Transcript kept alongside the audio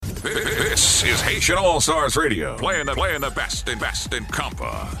This is Haitian All-Stars Radio, playing the best in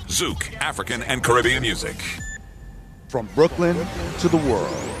compa, zouk, African, and Caribbean music. From Brooklyn to the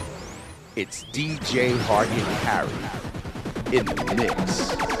world, it's DJ Hard-Hitting Harry in the mix.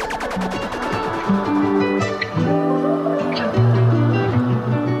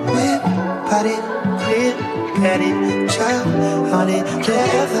 Whip, party, grip, got it, chop on it,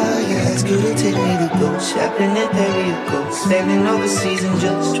 wherever you ask you to take me to go. Shopping at there you go, sailing overseas and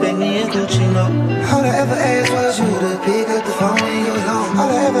just straight me and Gucci, no. All I ever asked was you to pick up the phone when you're alone. All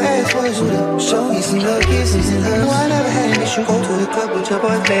I ever asked was you to show me some love, give some love. No, I never had an issue, go to the club with your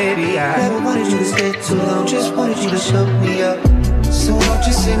boy, baby. I never wanted you to stay too long, just wanted you to show me up. So won't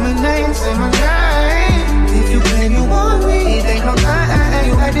you say my name, say my name. If you claim you want me, it ain't no time.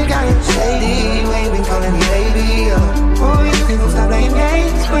 You acting kinda shady, you ain't been calling me baby. Oh, you think I'll stop playing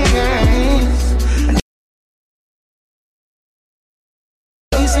games, playing games.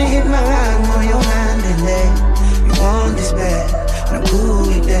 You say hit my line on your mind and that you want this bad, and I'm cool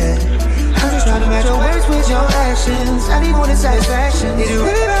with that. I'm just trying to match your words with your actions. I need more than satisfaction. Is it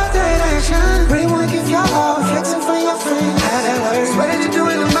really about that action? Really wanna give your all, flexing for your friends. How that works? Swear that you're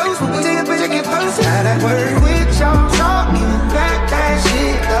doing the most. When we take a picture, get posted. How that works? Quit your talking, back that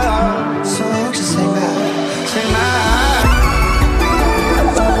shit up. So won't you say my, say my.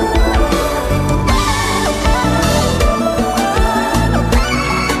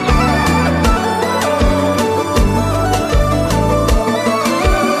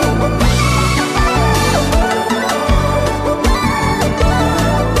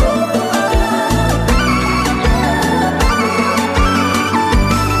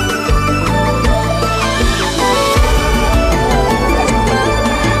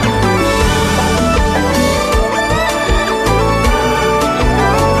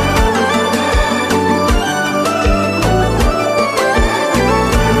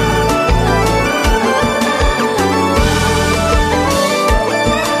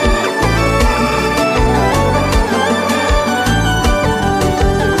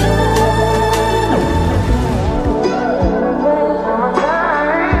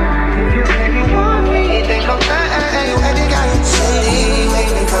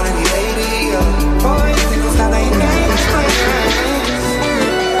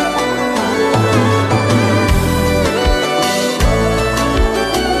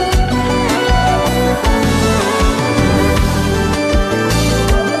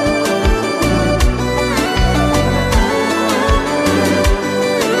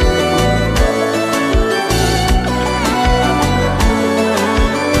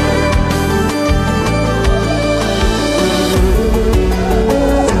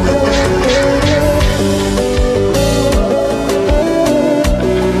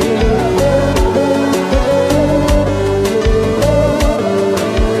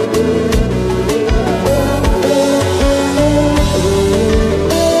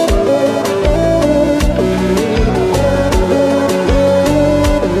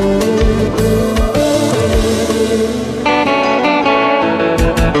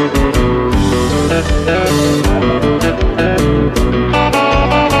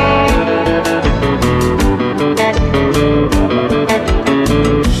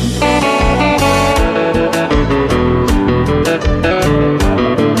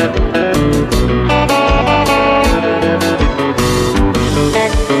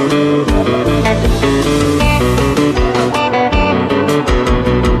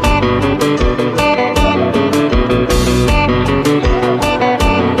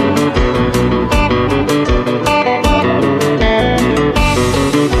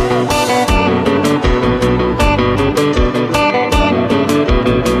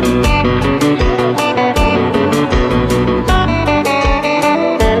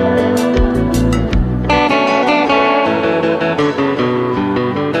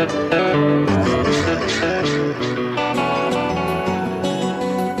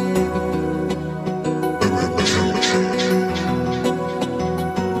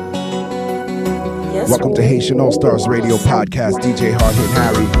 Welcome to Haitian All-Stars Radio Podcast, DJ Hard-Hitting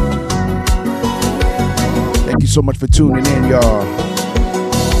Harry. Thank you so much for tuning in, y'all.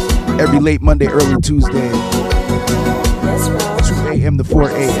 Every late Monday, early Tuesday, 2 a.m. to 4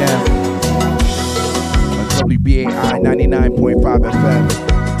 a.m. on WBAI 99.5 FM.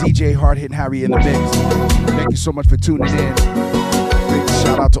 DJ Hard-Hitting Harry in the mix. Thank you so much for tuning in. Big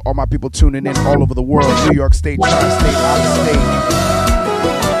shout out to all my people tuning in all over the world. New York State, Tri-State, out of state.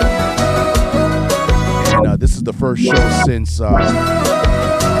 And this is the first show since our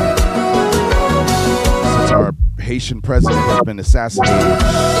Haitian president has been assassinated.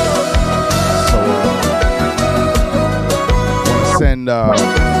 So I want to send our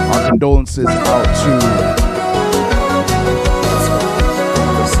condolences out to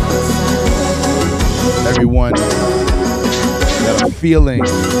everyone that are feeling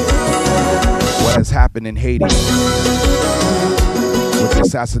what has happened in Haiti with the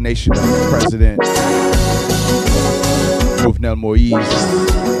assassination of President Jovenel Moïse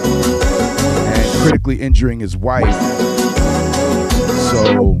and critically injuring his wife.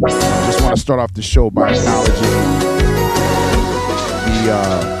 So just want to start off the show by acknowledging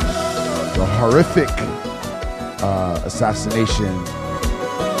the horrific assassination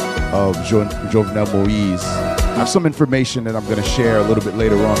of Jovenel Moïse. I have some information that I'm going to share a little bit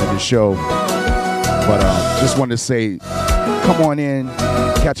later on in the show, but just wanted to say, come on in,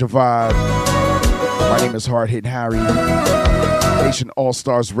 catch a vibe. My name is Hard Hitting Harry, Haitian All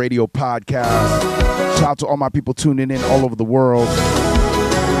Stars Radio Podcast. Shout out to all my people tuning in all over the world.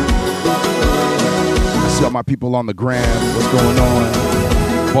 I see all my people on the gram. What's going on?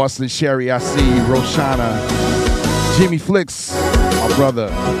 Boston Sherry, I see you. Roshana, Jimmy Flicks, my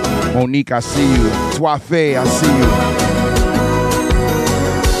brother. Monique, I see you. Twafe, I see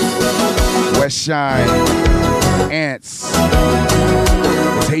you. West Shine, Ants.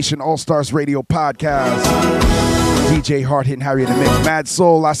 It's Haitian All Stars Radio Podcast. DJ Hard Hitting Harry in the mix. Mad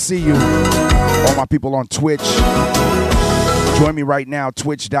Soul, I see you. All my people on Twitch. Join me right now,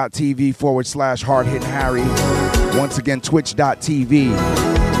 twitch.tv/Hard Hitting Harry. Once again,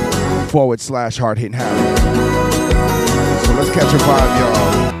 twitch.tv/Hard Hitting Harry. So let's catch a vibe,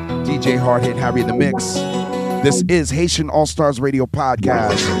 y'all. DJ Hard Hitting Harry in the mix. This is Haitian All Stars Radio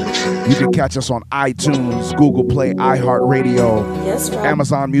Podcast. You can catch us on iTunes, Google Play, iHeartRadio,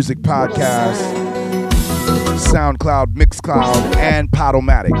 Amazon Music Podcast, SoundCloud, Mixcloud, and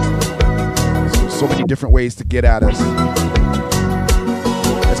Podomatic. So many different ways to get at us.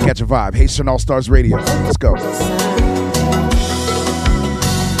 Let's catch a vibe. Haitian All Stars Radio. Let's go.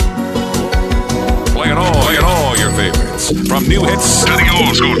 Playing all your favorites. From new hits to the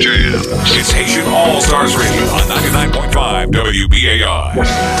old school jams. It's Haitian All Stars Radio on 99.5 WBAI.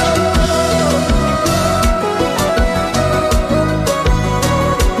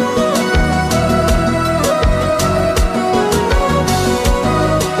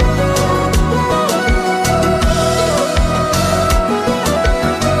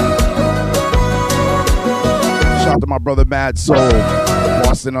 Shout out to my brother Mad Soul,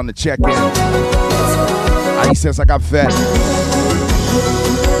 Boston on the check-in. He says I got fat.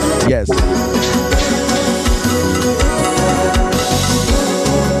 Yes.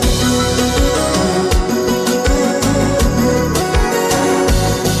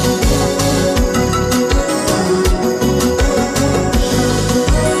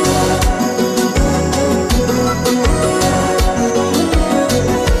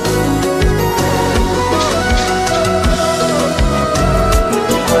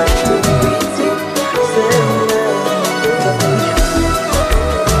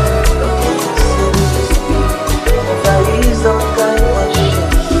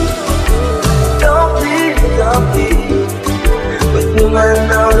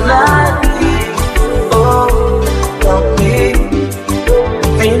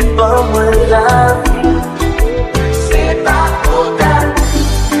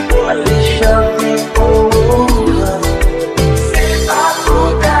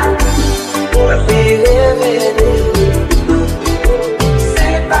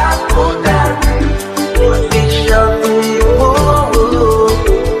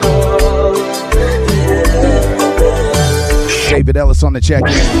 David Ellis on the check-in.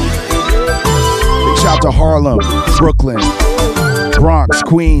 Big shout out to Harlem, Brooklyn, Bronx,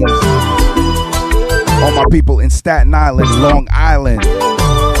 Queens. All my people in Staten Island, Long Island,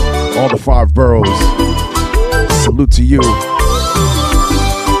 all the 5 boroughs. Salute to you.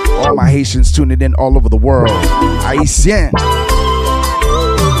 All my Haitians tuning in all over the world. Haitien.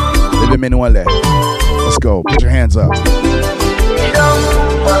 Let's go. Put your hands up.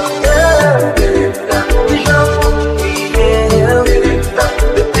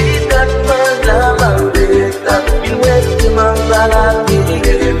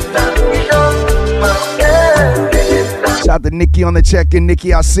 Shout out to Nikki on the check-in.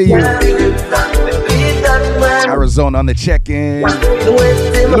 Nikki, I see you. Arizona on the check-in.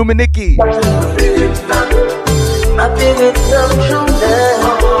 Luminiki.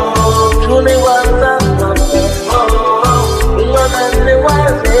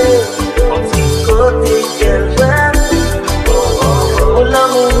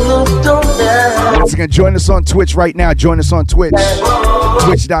 Once again, join us on Twitch right now. Join us on Twitch.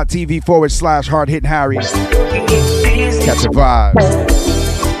 Twitch.tv/Hard Hitting Harry. Catch a vibe.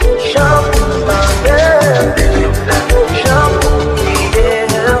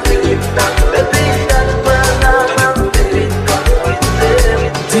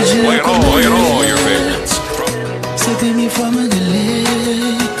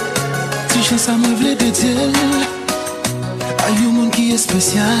 qui est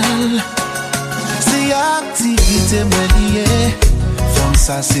spécial. C'est activité me liée. Femme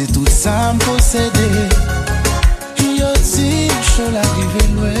ça c'est tout ça me posséder. Yo dit je l'arrive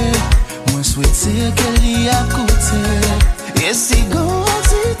loin. Moi souhaiter qu'elle y a côté. Et si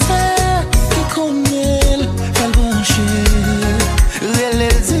gosité qui connaît elle brancher. Elle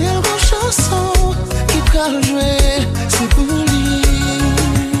dire une chanson qui peut jouer c'est pour lui.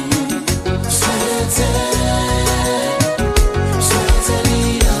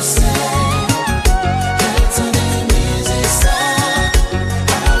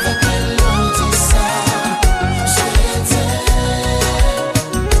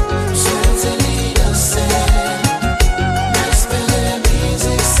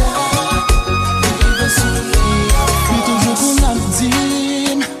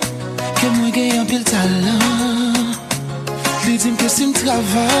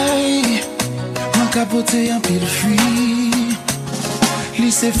 Travail, mon capoté en pile fuit.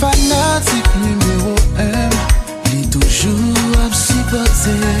 Lui c'est fanatique numéro 1. Lui toujours à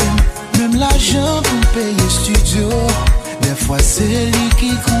supporter. Même l'argent pour payer studio. Des fois c'est lui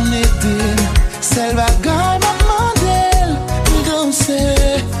qui connecte. Celle va gagner maman d'elle. Pour danser,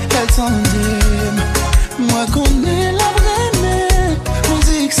 elle tendait. Moi connais la vraie. On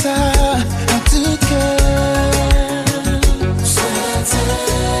dit que ça a tout cœur.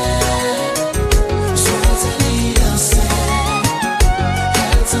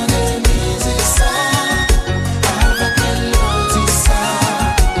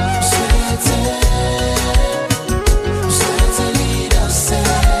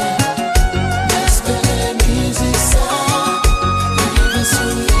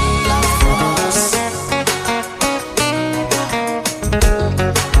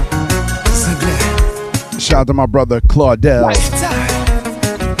 Shout out to my brother Claudel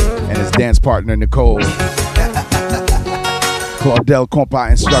and his dance partner Nicole. Claudel Compa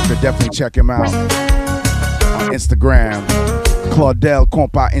Instructor, definitely check him out on Instagram. Claudel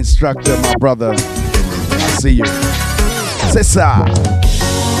Compa Instructor, my brother. I see you. C'est ça.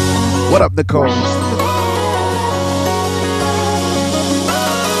 What up, Nicole?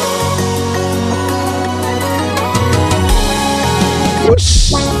 Whoosh.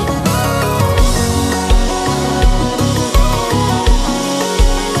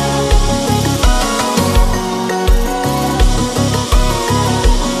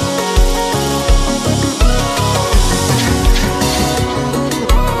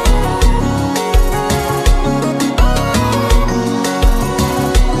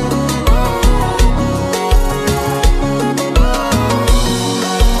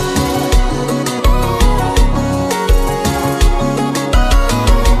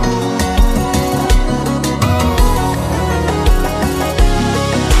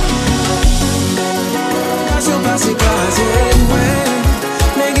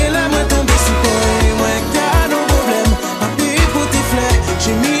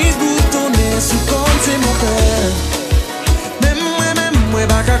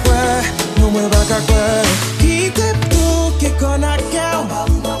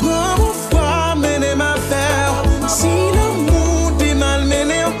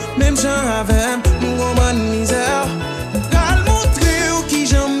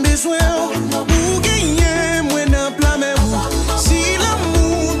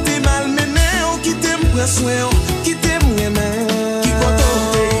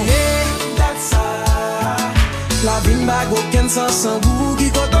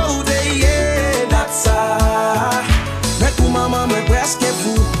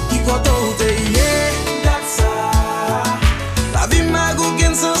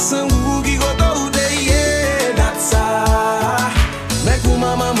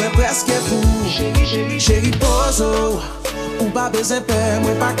 Chéri poso, ou pas besoin peur,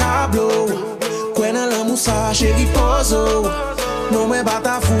 moi pas câblo. Quoi dans la moussa, chéri poso. Non moi pas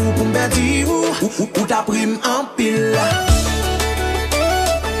ta fou pour me dire ou ta prime en pile.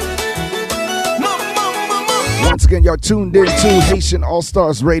 Once again, you're tuned in to Haitian All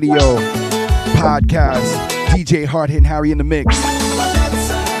Stars Radio podcast. DJ Hard Hitting Harry in the mix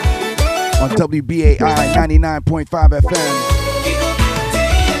on WBAI 99.5 FM.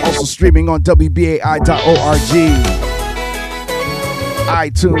 Also streaming on WBAI.org,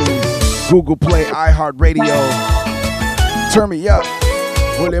 iTunes, Google Play, iHeartRadio. Turn me up.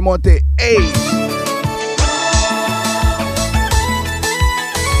 Ole Monte, hey.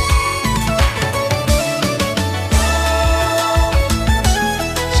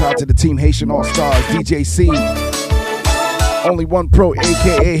 Shout out to the team Haitian All Stars, DJ C. Only One Pro,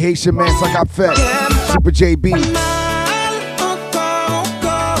 aka Haitian Man, ça qu'a fait. Super JB.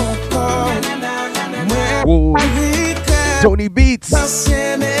 Whoa. Tony Beats. Shout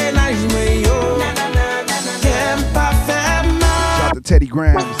out to Teddy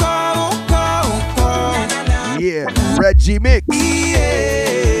Grams. Yeah, Reggie Mix.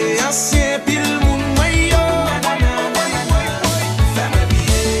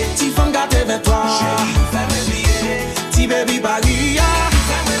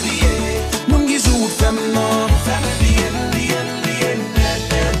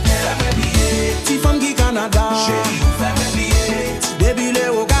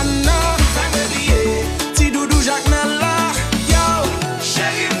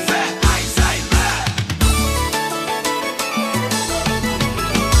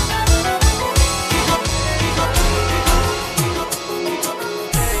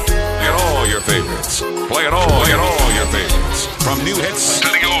 Play it all your favorites. From new hits to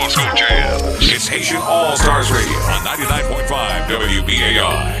the old school jam. It's Haitian All Stars Radio on 99.5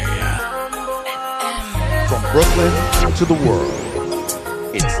 WBAI. From Brooklyn to the world,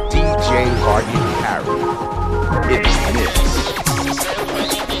 it's DJ Hardy Harry. It's Mix.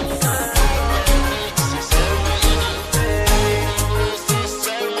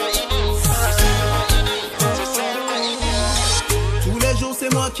 Tous les jours,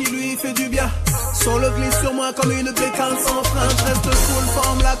 c'est moi qui lui fais du bien. Son le glisse sur moi comme une bécane sans frein. Reste full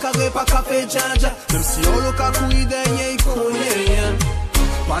forme, la carré, pas café, dja. Même si on le kakou, il dénie, il connaît rien.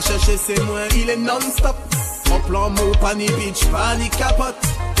 Pas chercher, c'est moi, il est non-stop. En plan mot, panique bitch, panique capote.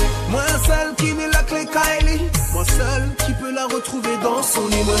 Moi seul qui met la clé Kylie. Moi seul qui peut la retrouver dans son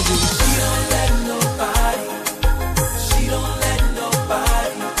lit. Moi je dis, she don't let nobody. She don't let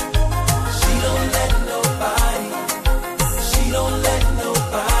nobody. She don't let nobody. She don't let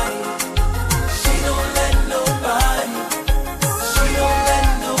nobody. She don't let nobody. She don't let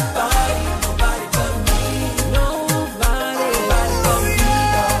nobody. Nobody but me. Nobody but me.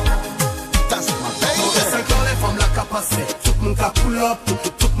 That's my baby. C'est quand les femmes la capacité. Tout mon cas pull up.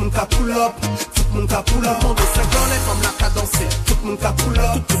 Tout mon cas pull up. Tout mon cas pull up. Mon de 5 ans les femmes la cadencer. Tout mon cas pull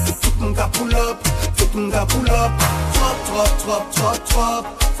up. Tout mon cas pull up. Tout mon cas pull up. Trop.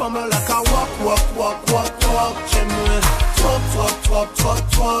 Femme la ka walk. J'aime moins. Trop.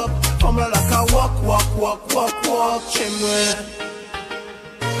 Femme la ka walk. J'aime moins.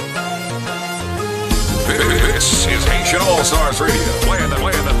 This is Haitian All Stars Radio, playing the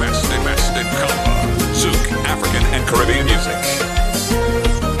best in compa, Zouk, African, and Caribbean music.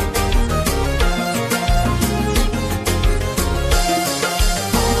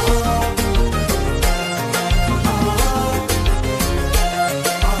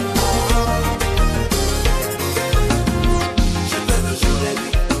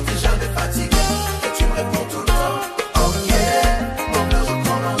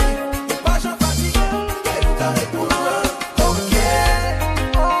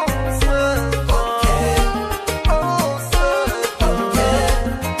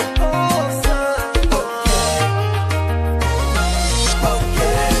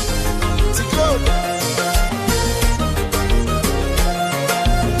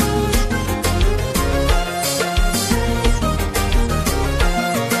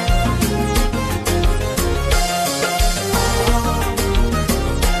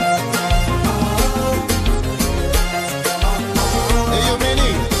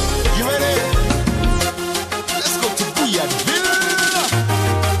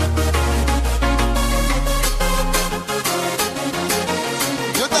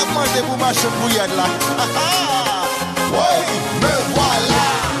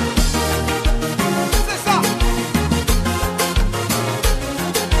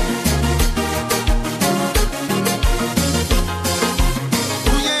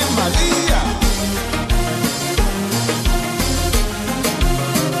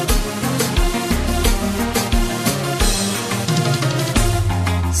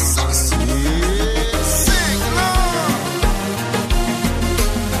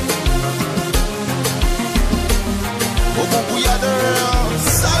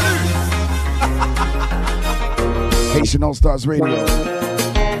 Haitian All Stars Radio,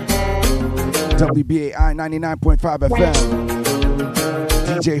 WBAI 99.5 FM,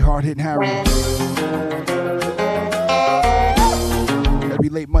 DJ Hard Hitting Harry. Every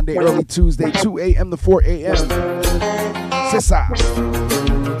late Monday, early Tuesday, 2 a.m. to 4 a.m. C'est ça.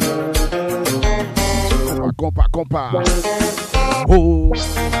 Compa. Oh.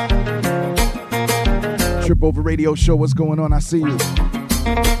 Trip Over Radio Show, what's going on? I see you.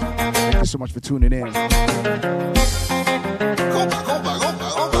 Thank you so much for tuning in.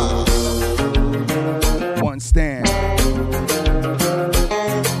 One stand.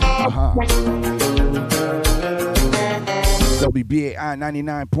 WBAI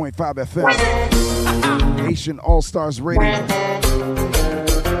 99.5 FM. Haitian All-Stars Radio.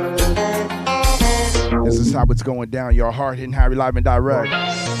 This is how it's going down. Your hard-hitting Harry live and direct.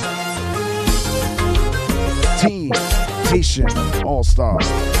 Team Haitian All-Stars.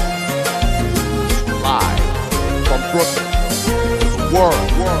 Live from Brooklyn. World.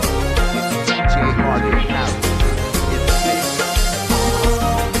 DJ Hard-hitting Harry.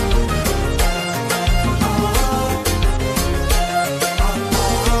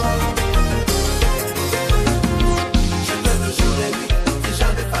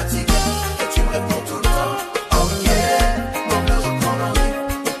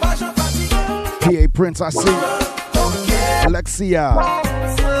 PA Prince, I see. Alexia.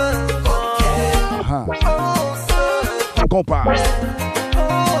 Compa.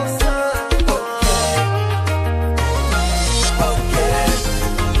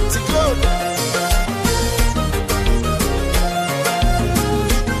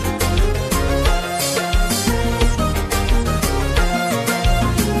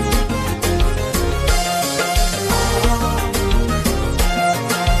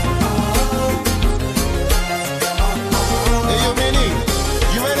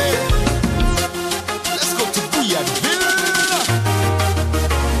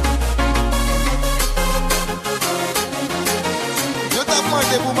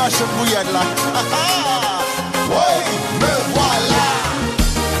 Bouillade là. Ouais, me voilà.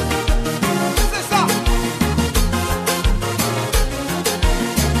 C'est ça.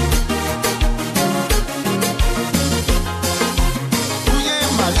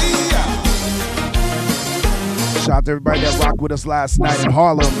 Maria. Shout out to everybody that rocked with us last night in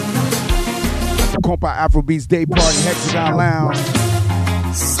Harlem. Compa Afrobeats Day Party, Hexagon Lounge.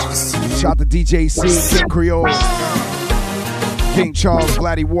 Shout out to DJ C, King Creole. King Charles,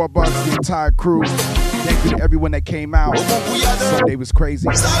 Vladdy Warbucks, the entire crew. Thank you to everyone that came out. Sunday was crazy.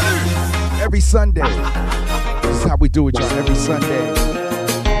 Every Sunday. This is how we do it, y'all. Every Sunday.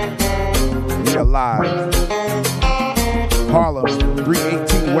 We are live. Harlem,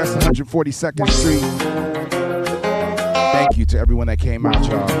 318 West 142nd Street. Thank you to everyone that came out,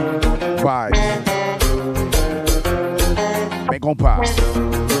 y'all. Vibes. Make on pop.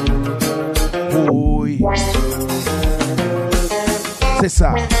 Boy. C'est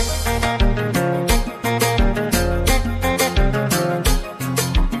ça.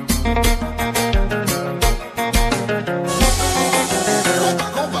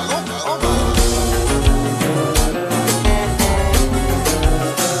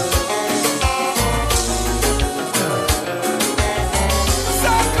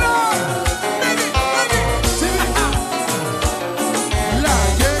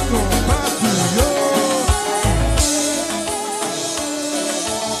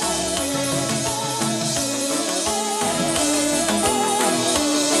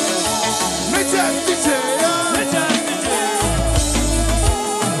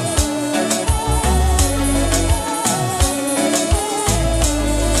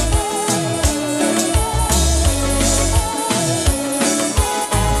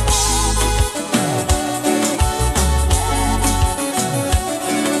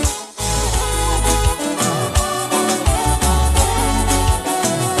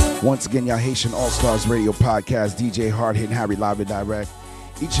 Once again, y'all Haitian All-Stars Radio Podcast, DJ Hard Hitting Harry live and direct.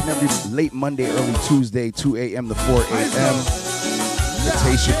 Each and every late Monday, early Tuesday, 2 a.m. to 4 a.m. It's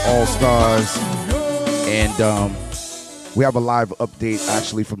Haitian All-Stars. And we have a live update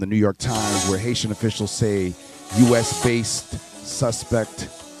actually from the New York Times where Haitian officials say U.S.-based suspect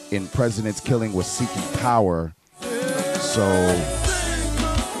in president's killing was seeking power. So,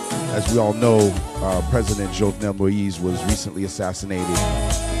 as we all know, President Jovenel Moïse was recently assassinated.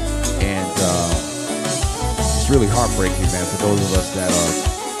 And it's really heartbreaking, man, for those of us that are,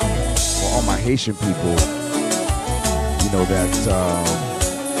 for all my Haitian people, you know, that,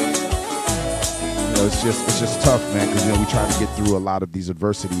 you know, it's just tough, man, because, you know, we try to get through a lot of these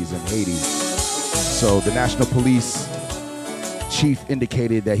adversities in Haiti. So the National Police chief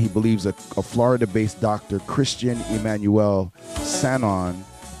indicated that he believes a Florida-based doctor, Christian Emmanuel Sanon,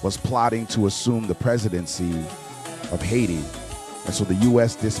 was plotting to assume the presidency of Haiti. And so the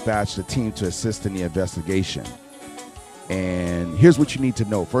U.S. dispatched a team to assist in the investigation. And here's what you need to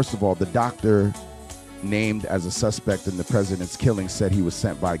know. First of all, the doctor named as a suspect in the president's killing said he was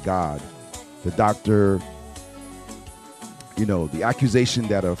sent by God. The doctor, you know, the accusation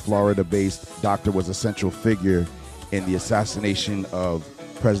that a Florida-based doctor was a central figure in the assassination of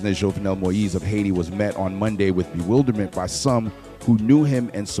President Jovenel Moïse of Haiti was met on Monday with bewilderment by some who knew him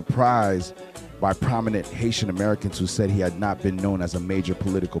and surprise by prominent Haitian Americans who said he had not been known as a major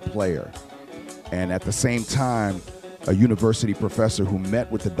political player. And at the same time, A university professor who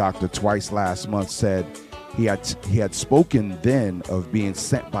met with the doctor twice last month said he had spoken then of being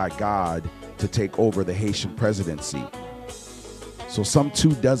sent by God to take over the Haitian presidency. So some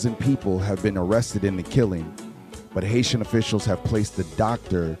 24 people have been arrested in the killing, but Haitian officials have placed the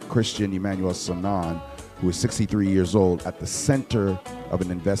doctor, Christian Emmanuel Sanon, who is 63 years old, at the center of an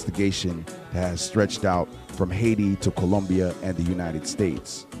investigation that has stretched out from Haiti to Colombia and the United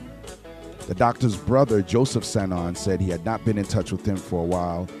States. The doctor's brother, Joseph Sanon, said he had not been in touch with him for a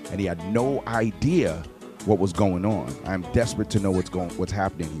while and he had no idea what was going on. I'm desperate to know what's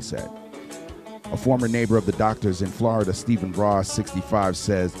happening, he said. A former neighbor of the doctor's in Florida, Stephen Ross, 65,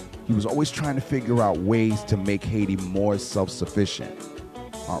 says he was always trying to figure out ways to make Haiti more self-sufficient.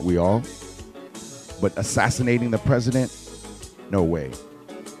 Aren't we all? But assassinating the president? No way.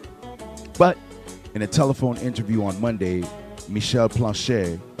 But in a telephone interview on Monday, Michel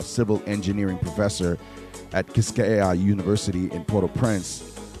Planchet, a civil engineering professor at Quisqueya University in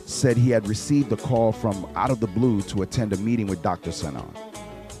Port-au-Prince, said he had received a call from out of the blue to attend a meeting with Dr. Sanon,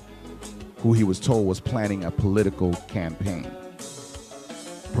 who he was told was planning a political campaign.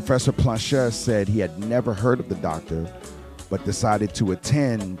 Professor Planchet said he had never heard of the doctor, but decided to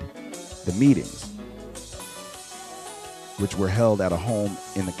attend the meetings, which were held at a home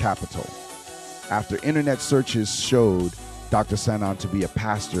in the capital. After internet searches showed Dr. Sanon to be a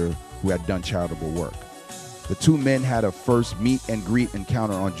pastor who had done charitable work. The two men had a first meet and greet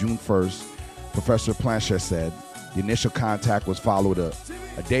encounter on June 1st. Professor Planchet said the initial contact was followed a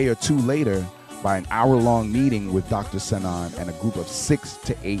day or two later by an hour-long meeting with Dr. Sanon and a group of 6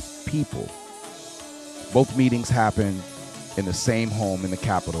 to 8 people. Both meetings happened in the same home in the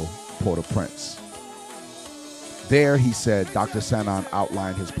capital, Port-au-Prince. There, he said, Dr. Sanon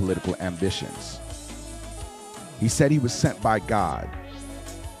outlined his political ambitions. He said he was sent by God.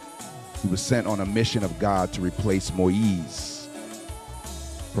 He was sent on a mission of God to replace Moïse,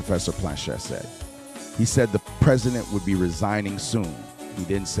 Professor Planchet said. He said the president would be resigning soon. He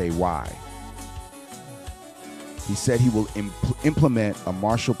didn't say why. He said he will implement a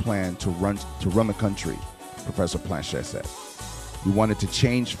Marshall Plan to run the country, Professor Planchet said. He wanted to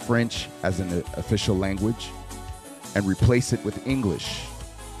change French as an official language and replace it with English.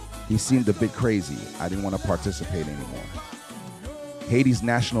 He seemed a bit crazy. I didn't want to participate anymore. Haiti's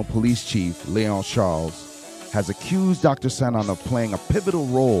national police chief, Léon Charles, has accused Dr. Sanon of playing a pivotal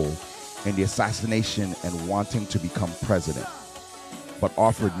role in the assassination and wanting to become president, but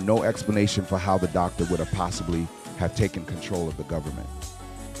offered no explanation for how the doctor would have possibly have taken control of the government.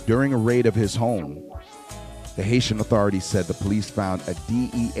 During a raid of his home, the Haitian authorities said the police found a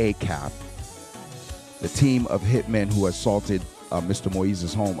DEA cap. The team of hitmen who assaulted Mr.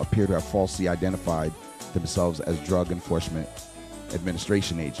 Moïse's home appear to have falsely identified themselves as Drug Enforcement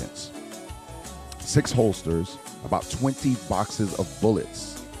Administration agents. 6 holsters, about 20 boxes of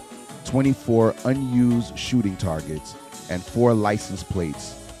bullets, 24 unused shooting targets, and 4 license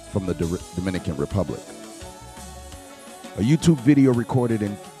plates from the Dominican Republic. A YouTube video recorded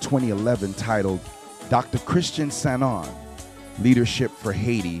in 2011 titled Dr. Christian Sanon, Leadership for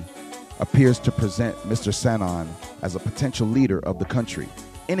Haiti, appears to present Mr. Sanon as a potential leader of the country.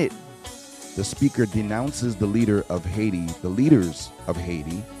 In it, the speaker denounces the leaders of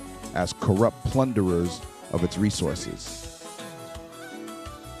Haiti, as corrupt plunderers of its resources.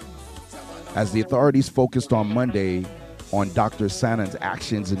 As the authorities focused on Monday on Dr. Sanon's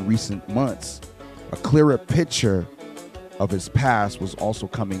actions in recent months, a clearer picture of his past was also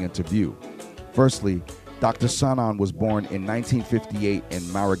coming into view. Firstly, Dr. Sanon was born in 1958 in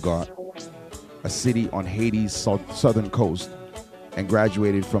Marigot, a city on Haiti's southern coast, and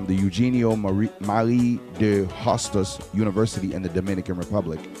graduated from the Eugenio Marie de Hostos University in the Dominican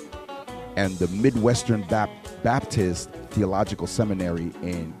Republic and the Midwestern Baptist Theological Seminary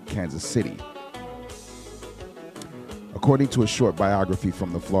in Kansas City. According to a short biography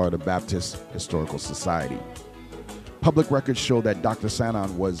from the Florida Baptist Historical Society, public records show that Dr.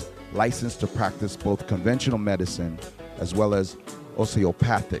 Sanon was licensed to practice both conventional medicine as well as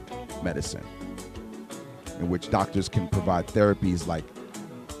osteopathic medicine, in which doctors can provide therapies like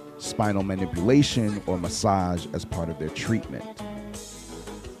spinal manipulation or massage as part of their treatment.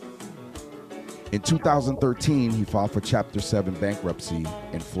 In 2013, he filed for Chapter 7 bankruptcy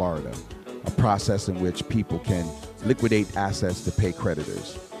in Florida, a process in which people can liquidate assets to pay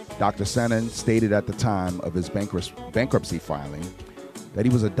creditors. Dr. Sanon stated at the time of his bankruptcy filing that he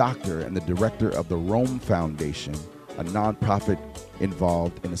was a doctor and the director of the Rome Foundation, a nonprofit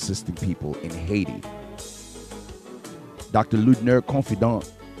involved in assisting people in Haiti. Dr. Ludner Confident,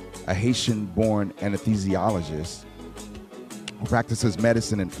 a Haitian-born anesthesiologist who practices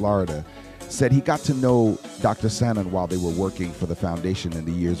medicine in Florida, said he got to know Dr. Sanon while they were working for the foundation in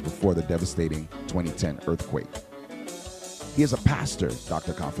the years before the devastating 2010 earthquake. He is a pastor,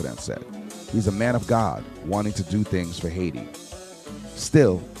 Dr. Confidence said. He's a man of God wanting to do things for Haiti.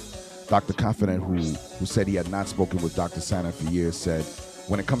 Still, Dr. Confident, who said he had not spoken with Dr. Sanon for years, said,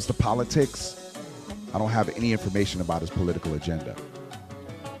 when it comes to politics, I don't have any information about his political agenda.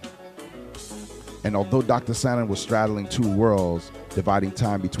 And although Dr. Sanon was straddling two worlds, dividing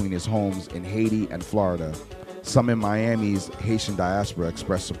time between his homes in Haiti and Florida, some in Miami's Haitian diaspora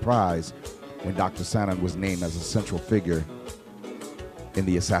expressed surprise when Dr. Sanon was named as a central figure in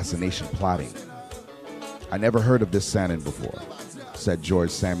the assassination plotting. I never heard of this Sanon before, said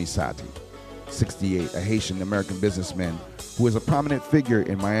George Sammy Sati, 68, a Haitian American businessman who is a prominent figure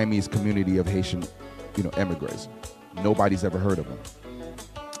in Miami's community of Haitian, immigrants. Nobody's ever heard of him.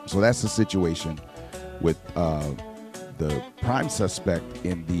 So that's the situation with the prime suspect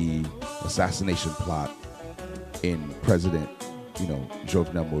in the assassination plot in President,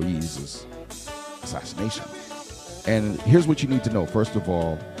 Jovenel Moise's assassination. And here's what you need to know. First of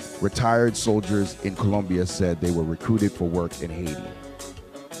all, retired soldiers in Colombia said they were recruited for work in Haiti.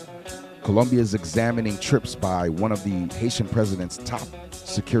 Colombia is examining trips by one of the Haitian president's top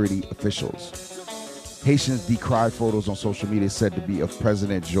security officials. Haitians decried photos on social media said to be of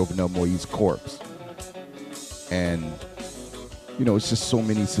President Jovenel Moise's corpse. And, it's just so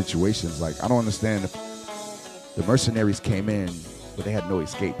many situations. Like, I don't understand if the mercenaries came in, but they had no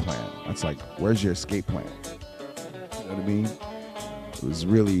escape plan. That's like, where's your escape plan? You know what I mean? It was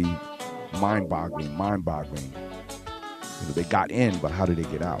really mind-boggling. They got in, but how did they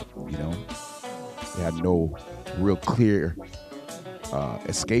get out? They had no real clear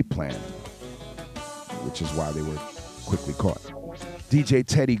escape plan, which is why they were quickly caught. DJ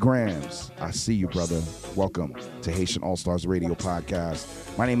Teddy Grams, I see you, brother. Welcome to Haitian All Stars Radio Podcast.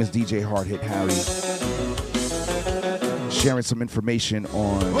 My name is DJ Hard Hit Harry. Sharing some information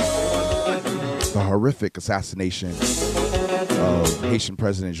on the horrific assassination of Haitian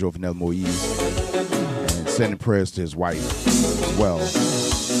President Jovenel Moise, and sending prayers to his wife as well, who is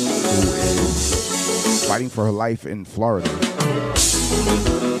fighting for her life in Florida.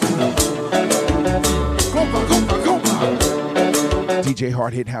 DJ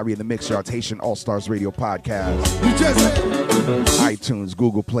Hard Hit Harry in the mix, y'all. Haitian All Stars Radio Podcast. iTunes,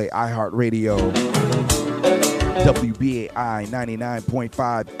 Google Play, iHeartRadio, WBAI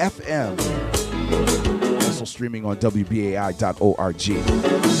 99.5 FM. Also streaming on WBAI.org.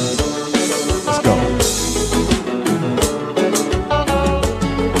 Let's go.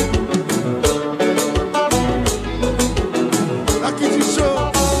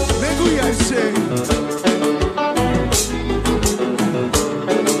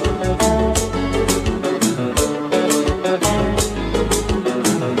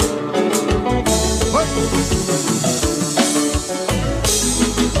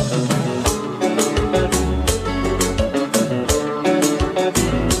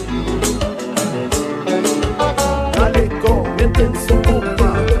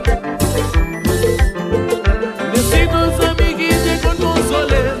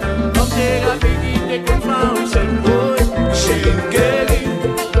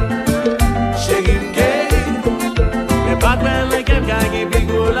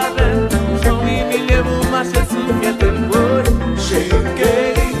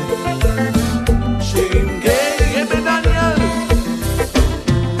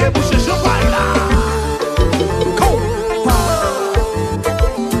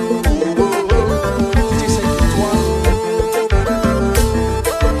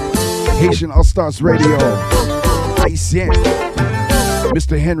 Haitian All Stars Radio. Haitien.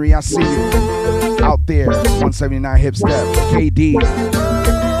 Mr. Henry, I see you out there. 179 Hip Step. KD.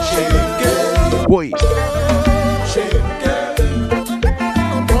 Boy.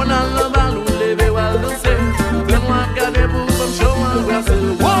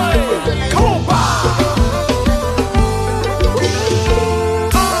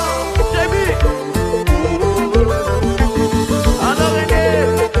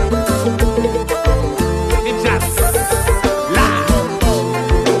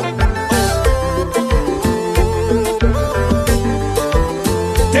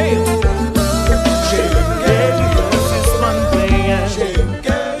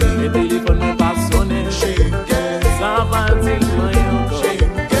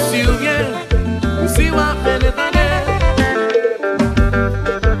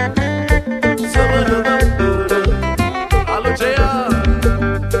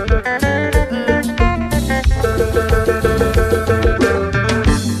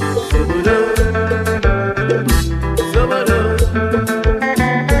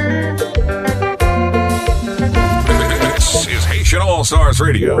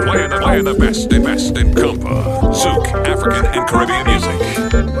 Radio, playing the best in compa, Zouk, African and Caribbean music.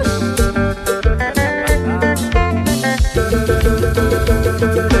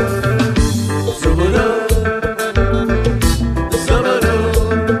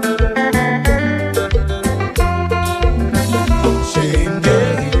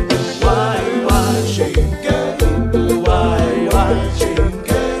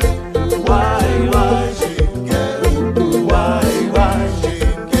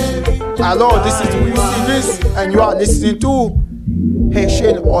 Hello, this is Weezy Viz, and you are listening to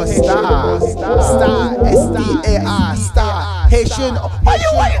Haitian All Star. S-T-A-R, Star. Haitian. Why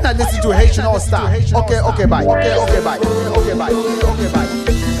you not listening to Haitian All Star? Okay, bye. Okay, bye.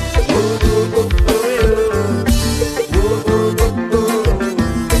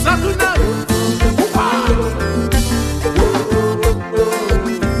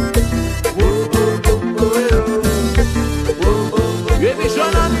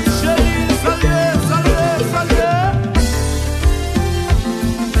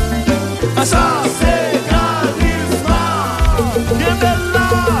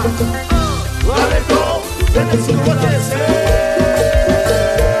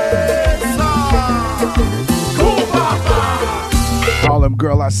 Harlem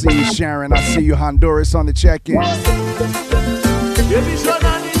girl, I see you. Sharon, I see you. Honduras on the check-in.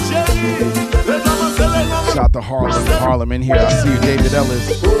 Shout out to Harlem in here. I see you, David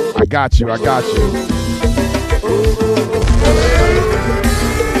Ellis. I got you. Shout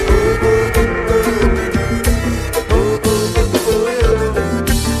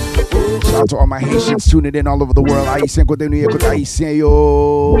out to all my Haitians tuning in all over the world. Haïtien côté nous écoute Haïtien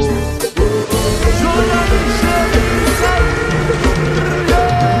yo.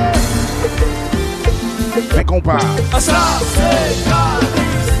 Mais compas.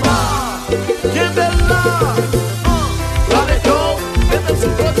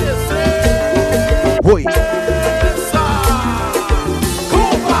 Oui.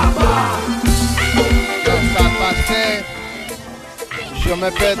 Yo me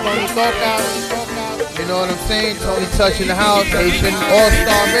pet Tony Coca, you know what I'm saying? Tony Touch in the house, Haitian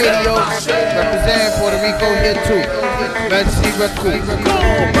All-Star Radio, representing Puerto Rico here too. Let's see what's cool.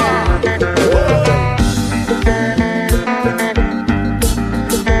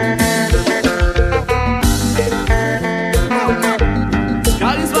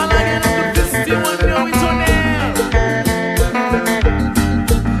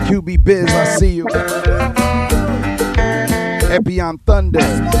 QB Biz, I see you. Epion Thunder,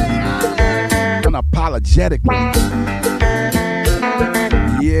 unapologetically.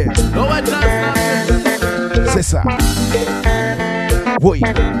 Yeah. C'est ça. Oui.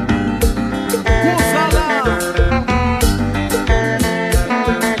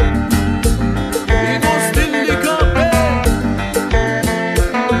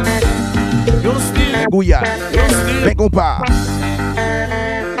 Gouya. Ben compas.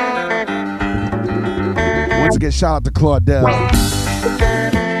 Once again, shout out to Claudel.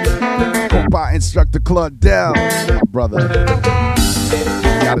 Compa instructor Claudel. My brother.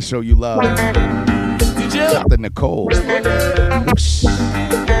 Gotta show you love. Shout out to Nicole. Whoosh.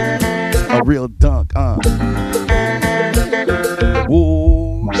 A real dunk,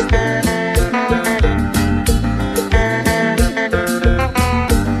 Woo.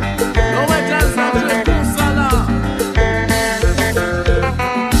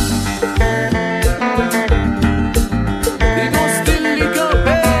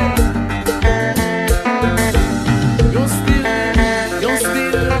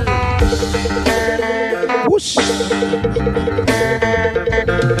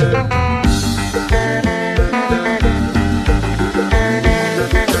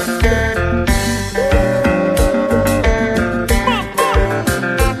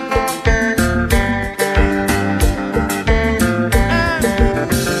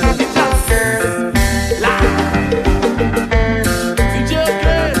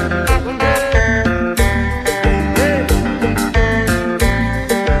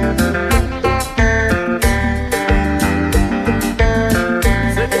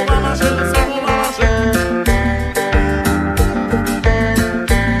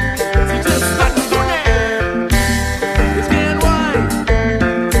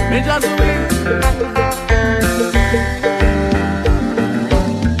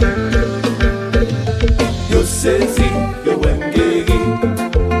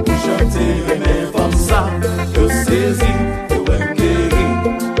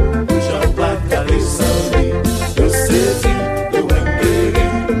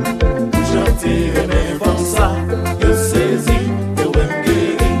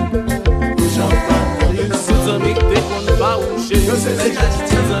 Yo se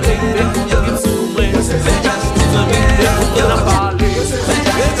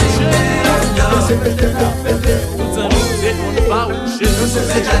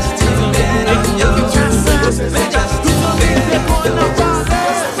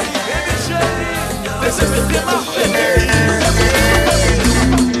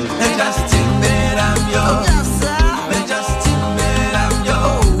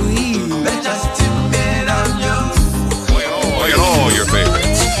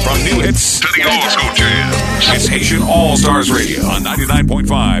Haitian All Stars Radio on 99.5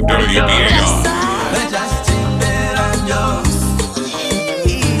 WBAR.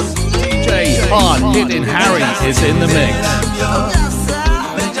 DJ Hard Hitting Harry is in the mix.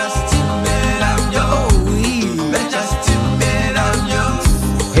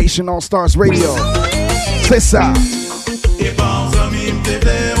 Haitian All Stars Radio. C'est ça.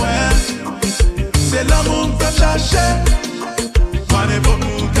 C'est l'amour que cherchais. Moi n'est pas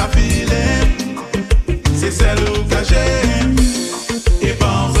mon café. C'est celle que j'aime. Et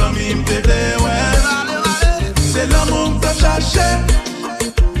pense à mi m't'aider, ouais. C'est l'amour que cherchais.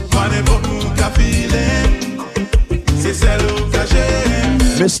 Moi n'est pas mon café. C'est celle que j'aime.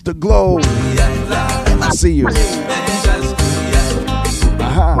 Mr. Glow. I see you.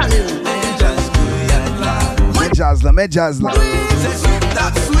 Aha. Medjazla.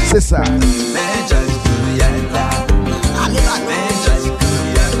 C'est ça.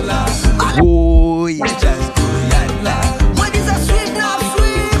 Oui.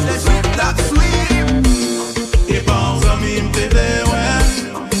 Et pense à mi m't'aider, ouais.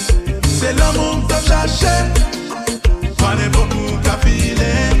 C'est l'amour que cherchais. Moi n'est pas mon café.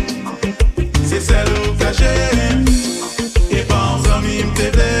 C'est celle que j'aime. Et pense à mi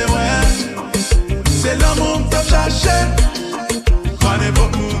m't'aider, ouais. C'est l'amour que cherchais. Moi n'est pas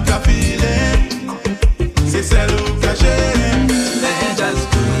mon café. C'est celle que j'aime.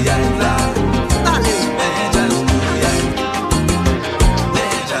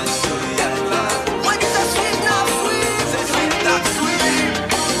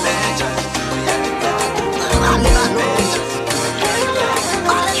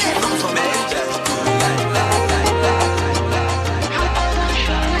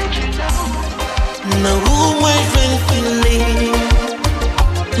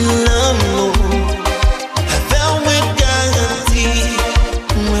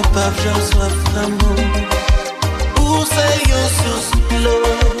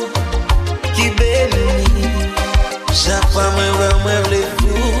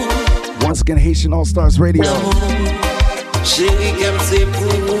 Once again, Haitian All Stars Radio.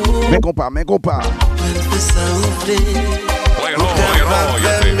 Mais qu'on pas. Play it all your favorites.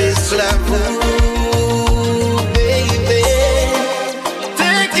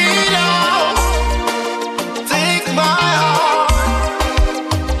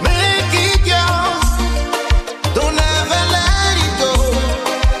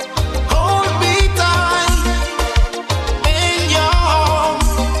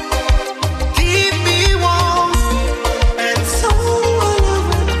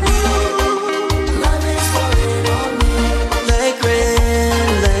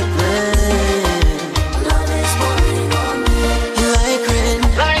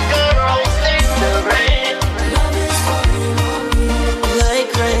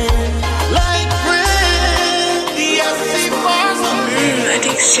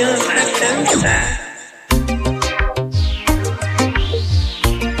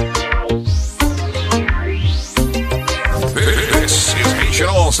 This is Haitian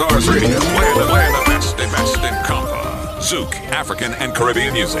All Stars Radio, playing the best in compa, Zouk, African and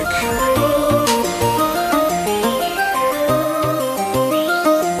Caribbean music.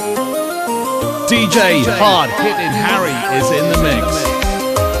 DJ Hard Hitting Harry is in the mix.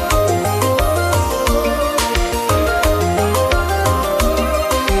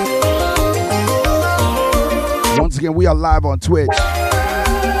 Once again, we are live on Twitch.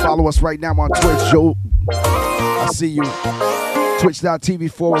 Follow us right now on Twitch, Joe. I see you.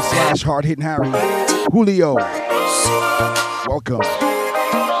 Twitch.tv/Hard Hitting Harry. Julio. Welcome.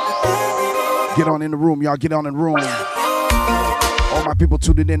 Get on in the room, y'all. Get on in the room. All my people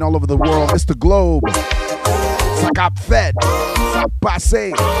tuning in all over the world. Mr. Globe. Ça cap fait. Ça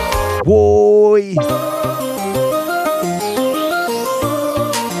passe. Boy.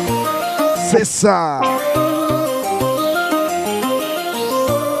 C'est ça.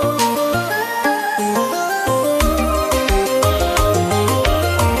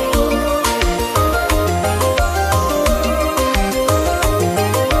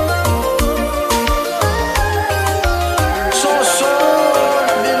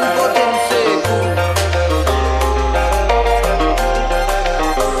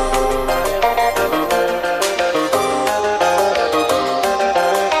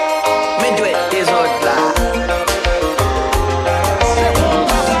 Me do it, this old black.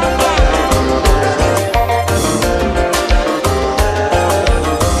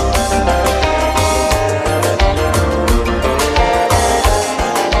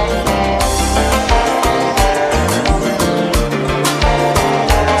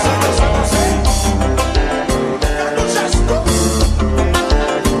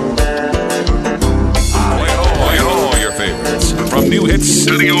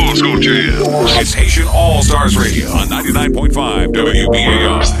 the old school jams. It's Haitian All Stars Radio on 99.5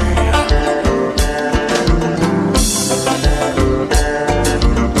 WBAI.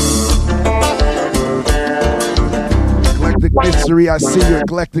 Eclectic Mystery, I see you,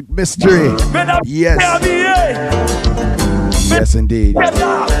 Eclectic Mystery. Yes. Yes, indeed.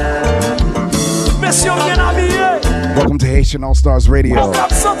 Welcome to Haitian All Stars Radio.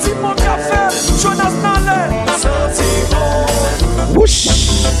 Whoosh,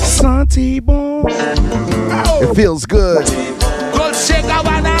 Santibon. It feels good.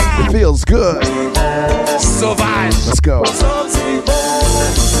 It feels good. Let's go.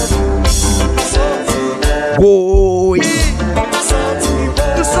 Boy.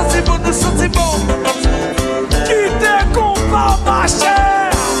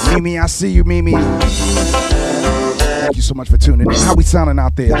 Mimi, I see you, Mimi. Thank you so much for tuning in. How we sounding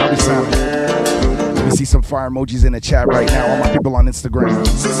out there? How we sounding? Let me see some fire emojis in the chat right now. All my people on Instagram.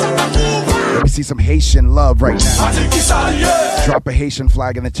 Let me see some Haitian love right now. Drop a Haitian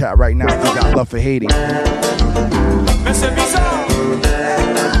flag in the chat right now if you got love for Haiti.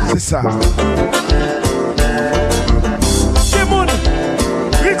 C'est ça.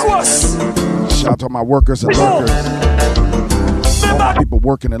 Shout out to my workers and lurkers. All my people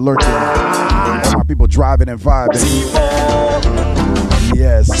working and lurking. All my people driving and vibing.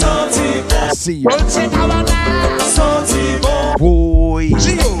 Yes. I see you. Boy.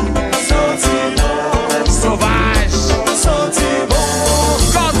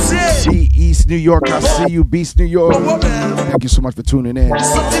 G East New York, I see you. Beast New York. Thank you so much for tuning in.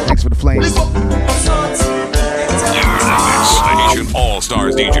 Thanks for the flames. Haitian All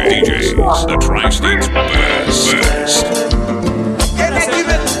Stars DJs, the Tri-State's best.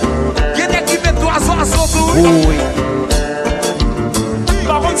 Boy.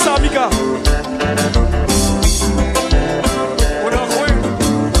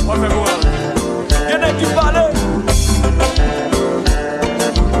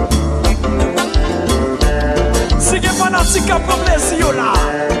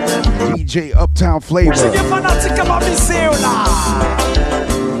 DJ Uptown Flavor.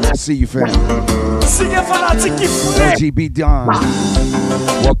 I see you, fam. LGB Don.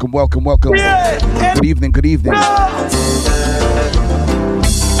 Welcome, welcome, welcome. Good evening, good evening.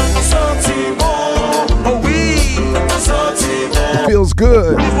 It feels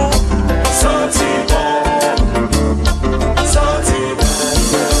good.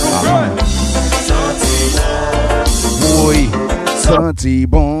 Boy,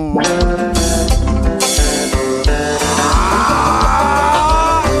 Santibon.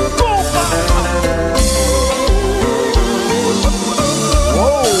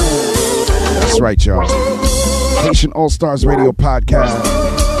 That's right, y'all. Haitian All Stars Radio Podcast.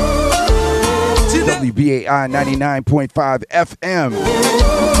 WBAI 99.5 FM.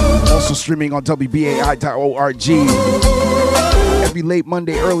 Also streaming on WBAI.org. Every late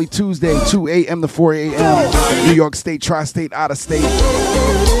Monday, early Tuesday, 2 a.m. to 4 a.m. New York State, Tri-State, out of state.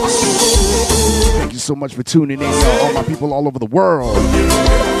 Thank you so much for tuning in, y'all. All my people all over the world.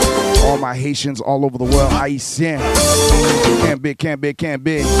 All my Haitians all over the world. Haitien. Can't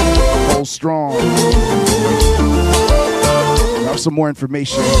be. Hold strong. I have some more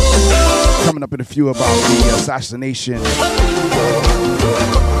information coming up in a few about the assassination.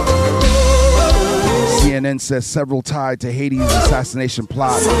 CNN says several tied to Haiti's assassination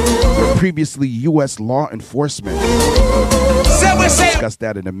plot were previously U.S. law enforcement. We'll discuss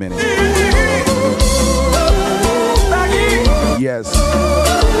that in a minute. Yes.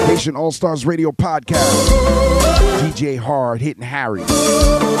 Haitian All Stars Radio Podcast. DJ Hard hitting Harry.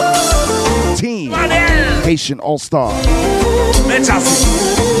 Team Haitian All Stars. Men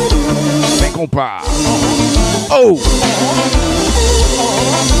compa. Oh.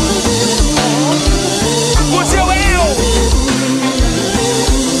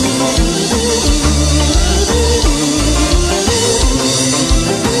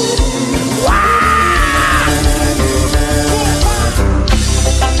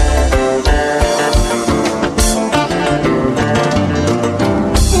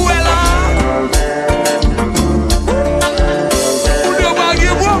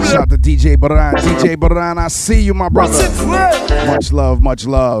 Shout out to DJ Baran. DJ Baran, I see you, my brother. Much love, much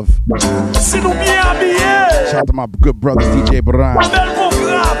love. Shout out to my good brothers, DJ Baran.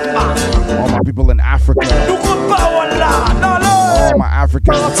 All my people in Africa. All my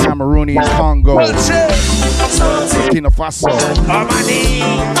Africans, Cameroonian, Congo, Burkina Faso.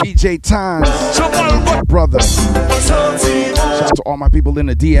 DJ Tans, my brother. Shout out to all my people in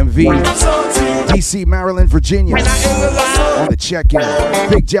the DMV. DC, Maryland, Virginia. On the check-in,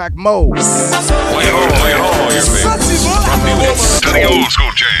 Big Jack Mo. Play it all your favorites. From new hits to the old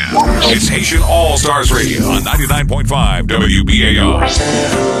school jam. It's Haitian All Stars Radio on 99.5 WBAR.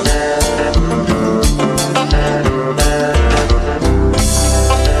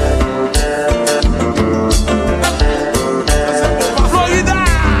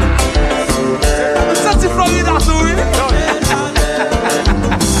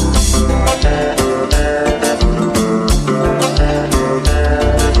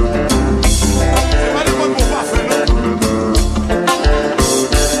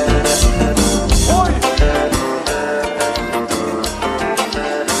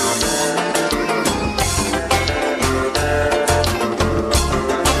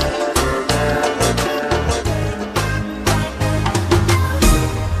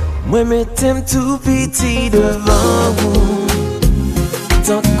 Moi m'aime tout petit devant vous.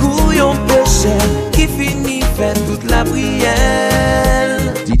 Tant couillon péché qui finit fait toute la prière.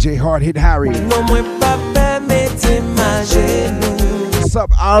 DJ Hard Hit Harry. Non moi pas permettre ma genou. What's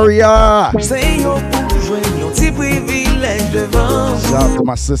up, Aria? C'est yo pour jouer un petit privilège devant vous. Shout out to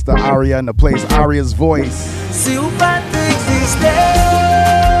my sister Aria in the place. Aria's voice. Si ou pas t'exister.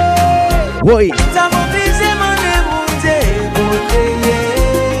 Oui. T'as mon visé mon émoudé pour créer.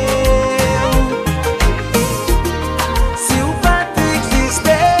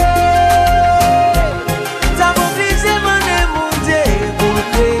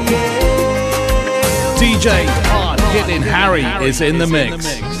 DJ Hard Hitting Harry is in the mix.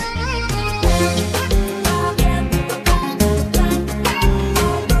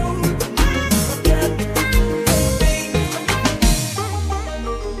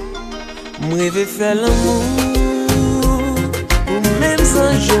 Moi vais faire l'amour ou même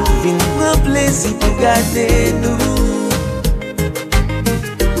sans jour vin prend plaisir pour garder nous.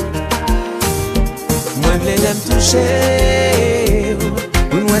 Moi v'lais l'aime toucher.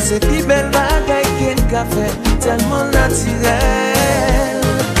 Moi c'est plus belle bagaille qu'un café tellement naturel.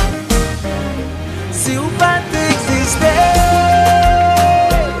 Si ou pas t'exister,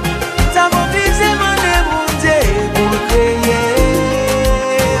 t'as mobilisé mon émoudé pour créer.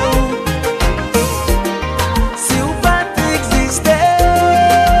 Si ou pas t'exister,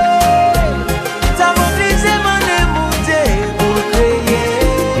 t'as mobilisé mon émoudé pour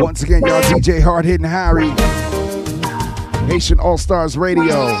créer. Once again, y'all, DJ Hard Hitting Harry. Haitian All Stars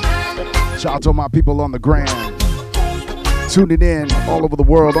Radio. Shout out to all my people on the gram. Tuning in all over the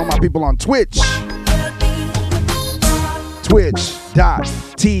world. All my people on Twitch.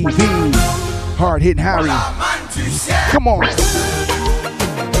 Twitch.tv. Hard Hitting Harry. Come on.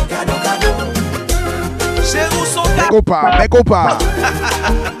 Make up.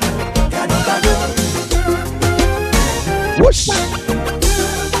 Whoosh.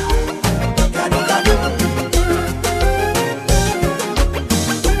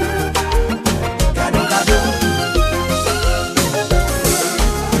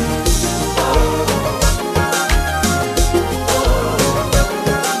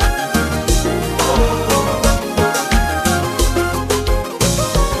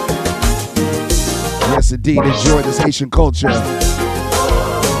 Yes, indeed. Enjoy this Haitian culture.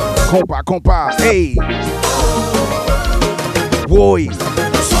 Compa, hey. Boy,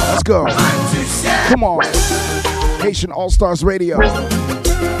 let's go. Come on. Haitian All Stars Radio.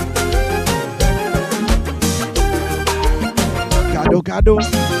 Gado.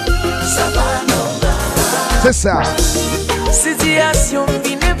 C'est ça. Situation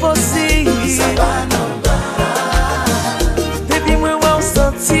qui n'est possible. Depuis moi, on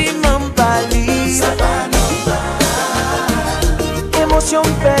sentiment pali. Émotion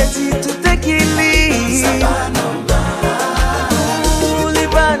perdue, tout équilibre. N'est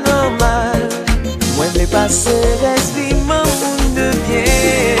pas normal. Moi, les passés restent vivant de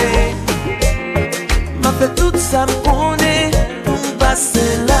bien. M'a fait tout ça, me connaît pour me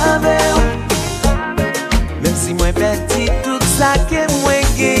passer la veille. Même si moi, petit, tout ça que moi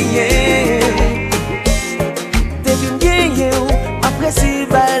gagné. T'es venu gagner, après si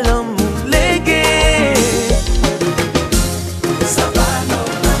ballon mou légué. Ça va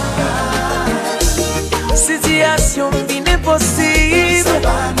normal. Situation qui n'est possible. Ça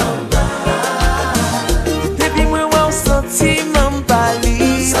va normal. Depuis moi, on sentiment pas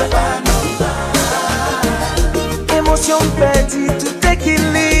libre. Ça va normal. Émotion perdue, tout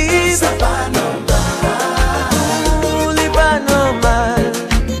équilibre. Ça va normal. N'est pas normal.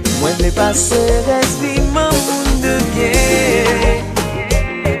 Moi, les passés restent vivant de bien.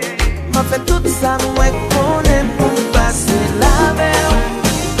 M'a fait tout ça, moi, qu'on aime pour passer la veille.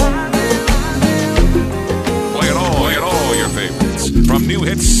 Play it all your favorites. From new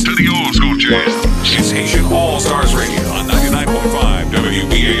hits to the old school jam. Jam. It's Haitian All Stars Radio on 99.5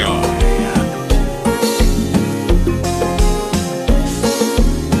 WBAI.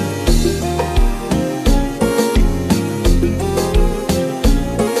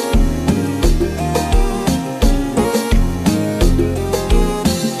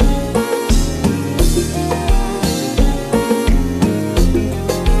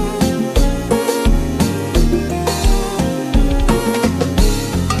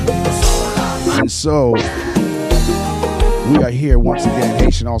 So, we are here once again,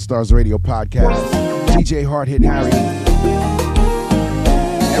 Haitian All Stars Radio Podcast. DJ Hard Hitting Harry.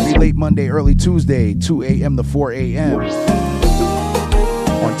 Every late Monday, early Tuesday, 2 a.m. to 4 a.m. on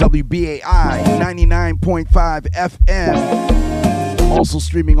WBAI 99.5 FM. Also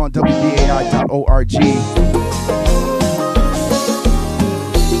streaming on WBAI.org.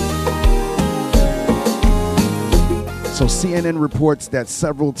 So CNN reports that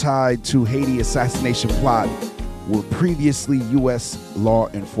several tied to Haiti assassination plot were previously U.S. law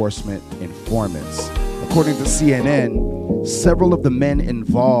enforcement informants. According to CNN, several of the men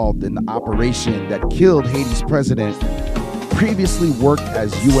involved in the operation that killed Haiti's president previously worked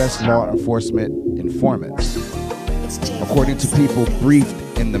as U.S. law enforcement informants. According to people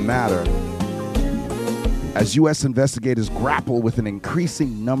briefed in the matter, as U.S. investigators grapple with an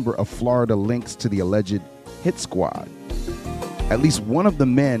increasing number of Florida links to the alleged hit squad. At least one of the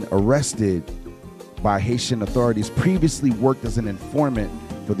men arrested by Haitian authorities previously worked as an informant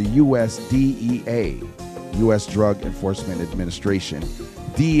for the U.S. DEA, U.S. Drug Enforcement Administration.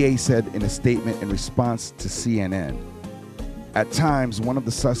 DEA said in a statement in response to CNN. At times, one of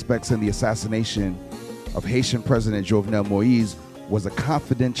the suspects in the assassination of Haitian President Jovenel Moïse was a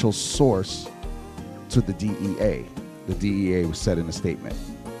confidential source to the DEA. The DEA said in a statement.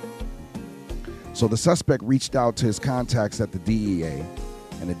 So the suspect reached out to his contacts at the DEA,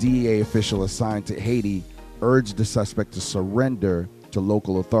 and a DEA official assigned to Haiti urged the suspect to surrender to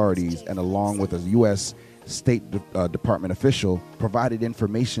local authorities, and along with a U.S. State Department official, provided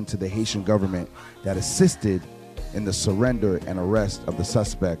information to the Haitian government that assisted in the surrender and arrest of the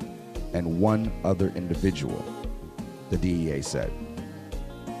suspect and one other individual, the DEA said.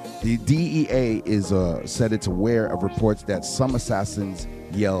 The DEA is said it's aware of reports that some assassins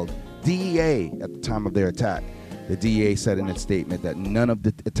yelled DEA at the time of their attack. The DEA said in its statement that none of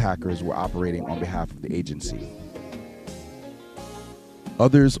the attackers were operating on behalf of the agency.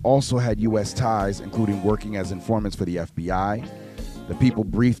 Others also had U.S. ties, including working as informants for the FBI. The people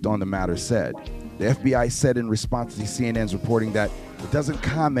briefed on the matter said. The FBI said in response to CNN's reporting that it doesn't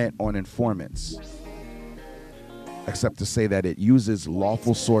comment on informants, except to say that it uses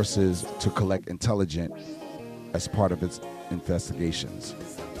lawful sources to collect intelligence as part of its investigations.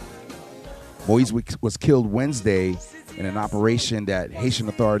 Moïse was killed Wednesday in an operation that Haitian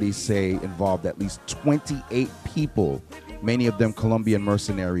authorities say involved at least 28 people, many of them Colombian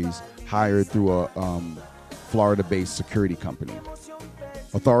mercenaries hired through a Florida-based security company.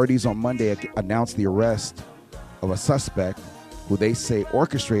 Authorities on Monday announced the arrest of a suspect who they say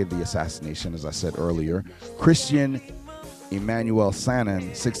orchestrated the assassination, as I said earlier. Christian Emmanuel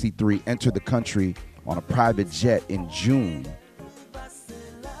Sanon, 63, entered the country on a private jet in June.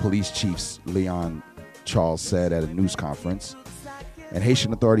 Police Chief Leon Charles said at a news conference. And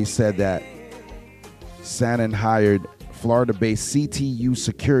Haitian authorities said that Sanon hired Florida-based CTU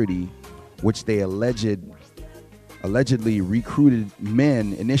Security, which they allegedly recruited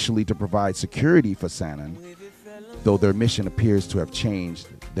men initially to provide security for Sanon, though their mission appears to have changed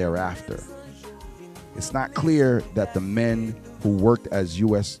thereafter. It's not clear that the men who worked as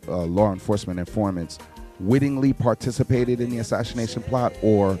U.S. law enforcement informants wittingly participated in the assassination plot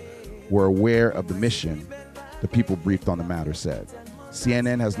or were aware of the mission, the people briefed on the matter said.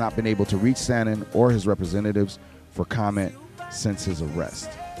 CNN has not been able to reach Sanon or his representatives for comment since his arrest.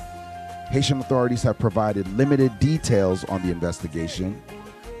 Haitian authorities have provided limited details on the investigation,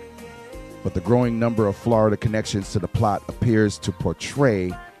 but the growing number of Florida connections to the plot appears to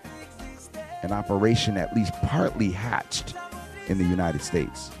portray an operation at least partly hatched in the United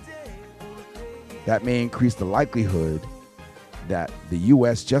States. That may increase the likelihood that the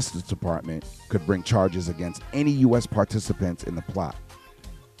U.S. Justice Department could bring charges against any U.S. participants in the plot.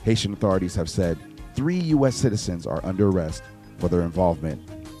 Haitian authorities have said 3 U.S. citizens are under arrest for their involvement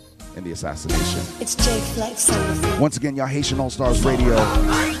in the assassination. It's Jake Flex. Once again, y'all, Haitian All Stars Radio,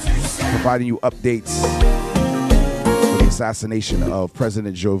 providing you updates for the assassination of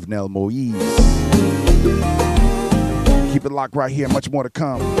President Jovenel Moïse. Keep it locked right here. Much more to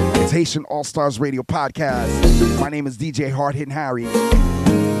come. It's Haitian All Stars Radio Podcast. My name is DJ Hard Hitting Harry.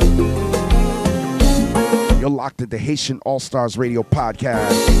 You're locked into Haitian All-Stars Radio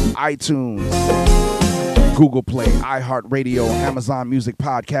Podcast, iTunes, Google Play, iHeartRadio, Amazon Music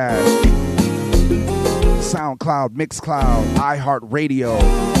Podcast, SoundCloud, Mixcloud, iHeartRadio.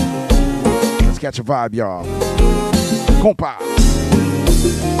 Let's catch a vibe, y'all. Compa.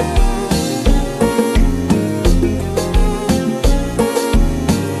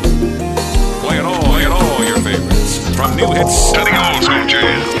 Playing all your favorites. From new hits to the old school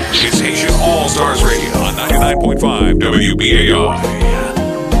jam. It's Haitian All-Stars Radio on 99.5 WBAI.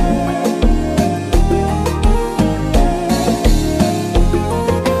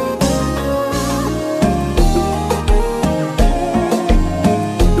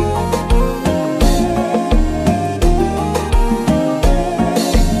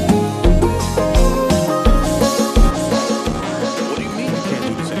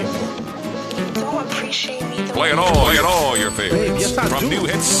 From new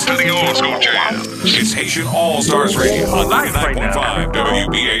hits to the old school jam. It's Haitian All-Stars Radio on 99.5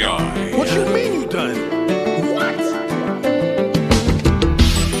 WBAI. What you mean you done? What?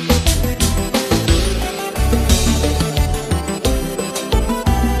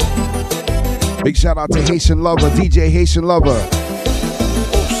 Big shout out to Haitian Lover, DJ Haitian Lover.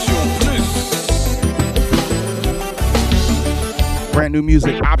 Brand new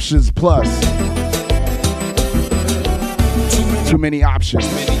music, Options Plus. Too many options.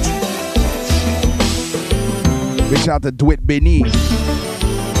 Big shout out to Dwight Benny.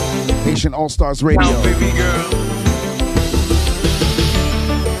 Haitian All-Stars Radio. Now, baby girl.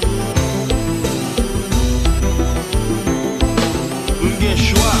 M'gen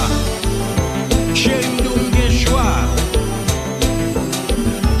choix. Chérie m'dou m'gen choix.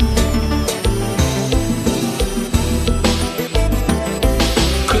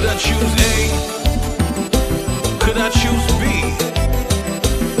 Could I choose A? Could I choose B?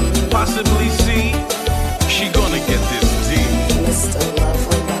 Possibly C. She gonna get this D. Mr.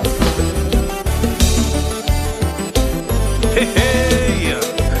 Lovely Love. Hey, hey.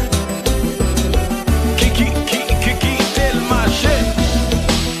 Kiki, tel marché.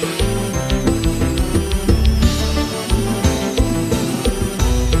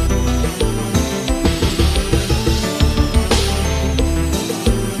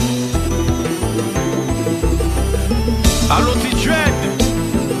 Allo ti dread.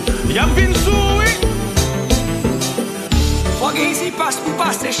 Y'a vin sou, oui? Faut que ici passe pour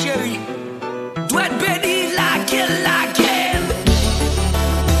passer, chérie. Doit être béni, laquelle.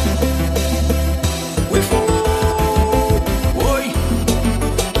 Oui, fou. Oui.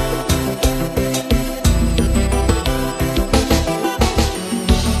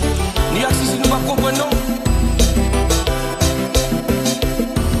 Ni assis si nous pas comprendre, non?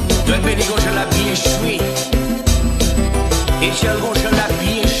 Doit être béni, quand je l'ai bien joué. Et j'ai le rouge, l'a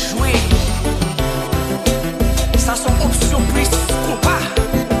bien joué. Ça sont options plus compas.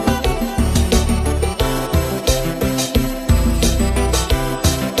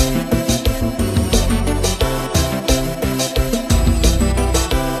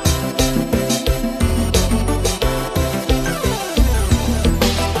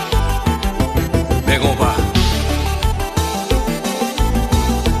 Mais compas.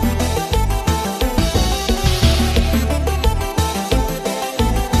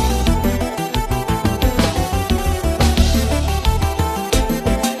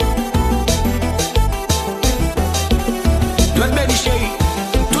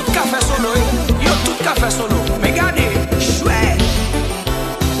 Solo, mais gardez, chouette.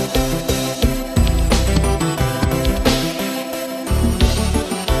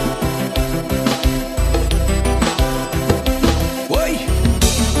 Oui.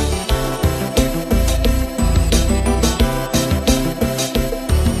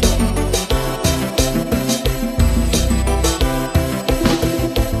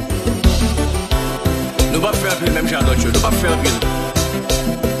 Nous pas faire le même genre d'autre chose, nous pas faire bien.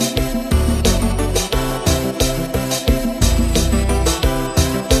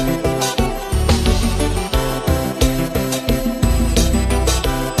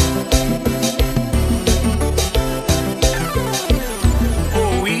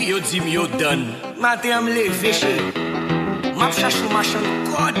 Yo donne, matin me lever chez, m'a cherché machin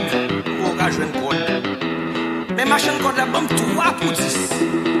code, pour gars jeune code. Mais machin code là, bon 3 pour 10.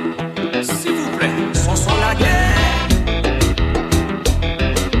 S'il vous plaît, son la guerre.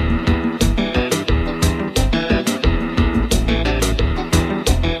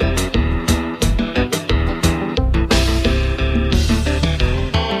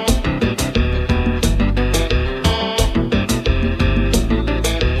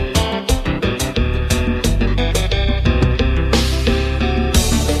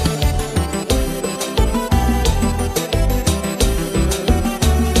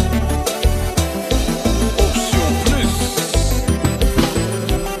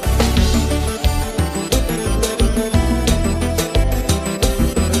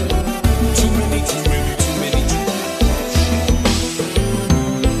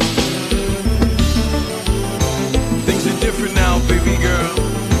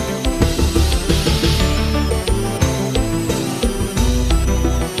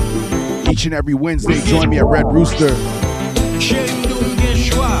 Each and every Wednesday, join me at Red Rooster,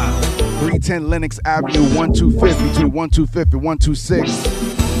 310 Lenox Avenue, 1250, between 1250 and 126.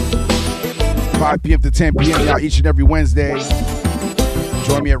 5 p.m. to 10 p.m. y'all, each and every Wednesday.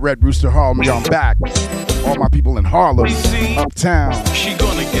 Join me at Red Rooster Harlem. Y'all, I'm back. All my people in Harlem, uptown. She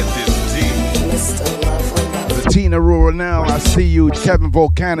gonna get this deal. Tina Rural, I see you. Kevin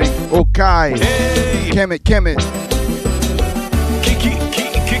Volcanic, Okai, Hey. Kemet. Kiki,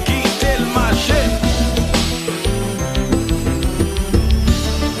 tell my shit.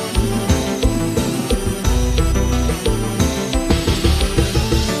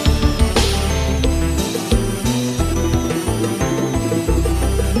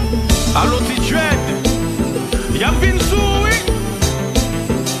 Allô, T-Dread. Y'a vin sou, oui?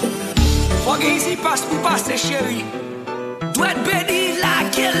 Faut que ici passe pour passer, chérie. Doit être béni,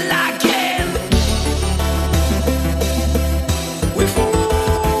 laquelle. Oui, faut.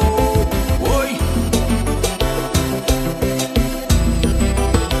 Oui.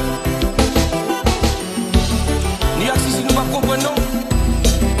 Ni assis si nous pas comprendre, non?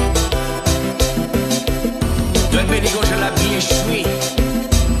 Doit être béni, gauche, elle a bien joué.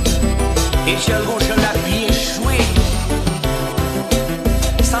 Et j'ai le gauche, elle a bien joué.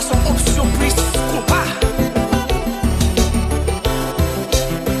 Ça sont options plus compas.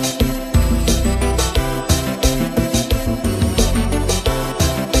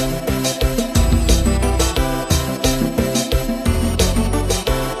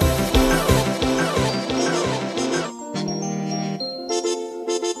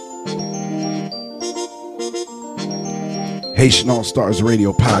 Haitian All Stars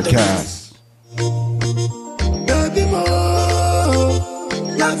Radio Podcast. Baby, more,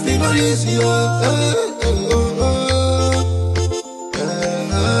 nothing no easier.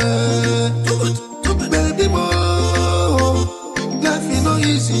 Baby, more, nothing no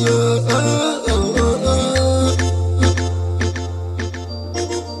easier.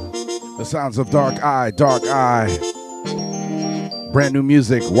 The sounds of Dark Eye. Brand new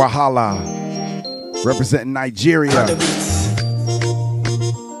music, Wahala. Representing Nigeria.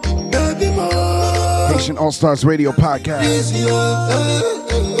 Haitian All Stars Radio Podcast.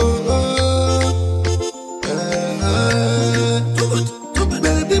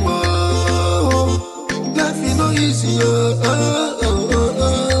 Baby, more, nothing no easier.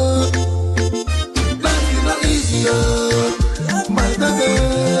 Nothing no easier. My baby,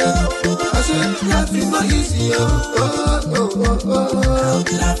 I said nothing no easier.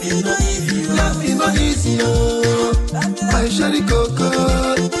 Nothing no easier. My sherry coco.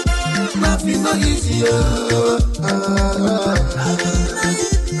 Nothing no easier.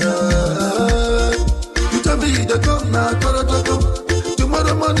 You tell me you don't come now, go.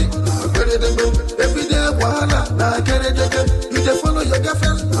 Tomorrow morning, I get it again. Every day, wahala, now I get it again. You dey follow your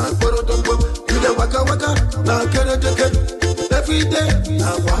girlfriend, now go. You dey waka, now I get it again. Every day,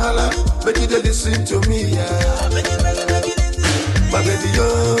 now wahala, make you dey listen to me, yeah. My baby, yo,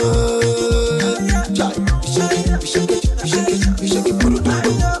 shake it, put it.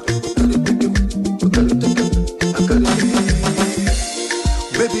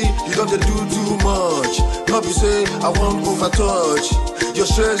 Baby, you don't do too much. Not be say I won't overtouch. Your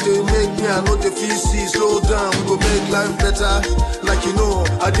stress they make me, I know the feel slow down. We go make life better. Like you know,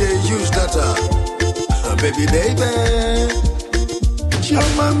 I dey use data. Baby. Show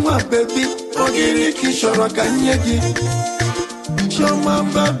mama, baby. Ogiriki shora kanyegi. Show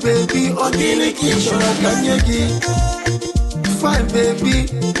mama, baby. Ogiriki shora kanyegi. Fine, baby.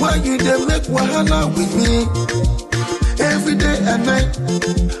 Why you dey make wahala with me? Every day and night,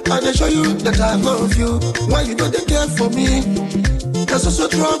 I dey show you that I love you. Why you don't care for me? There's also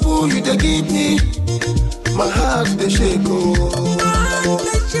trouble you dey give me. My heart dey shake, oh.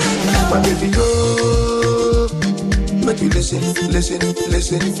 My baby, oh. Make you listen.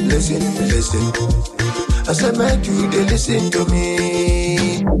 I said make you dey listen to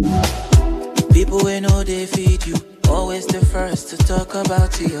me. People wey know they feed you, always the first to talk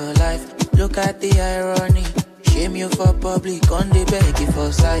about your life. Look at the irony. Shame you for public, on the beg you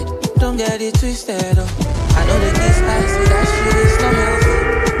for side. Don't get it twisted, oh. I know the kiss eyes, so that shit is not healthy.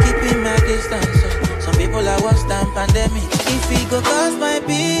 Keeping my distance, oh. Some people are worse than pandemic. If we go cause my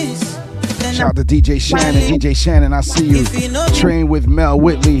peace, then shout out to DJ Shannon, I see you. Train with Mel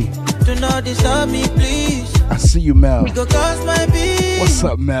Whitley. Do not disturb me, please. I see you, Mel. We go cause my peace. What's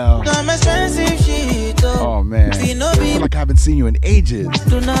up, Mel? Some expensive shit, oh man. I feel like I haven't seen you in ages.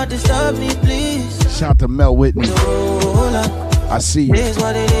 Do not disturb me, please. Shout out to Mel Whitney. I see you. It is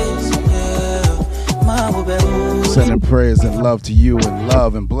what it is. Yeah. Sending prayers and love to you, and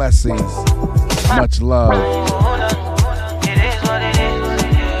love and blessings. Much love.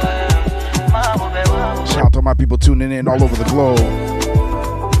 my people tuning in all over the globe.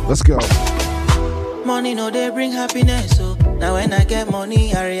 Let's go. Money no they bring happiness, so now when I get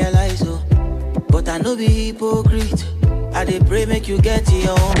money I realize, so but I no be hypocrite. I dey pray make you get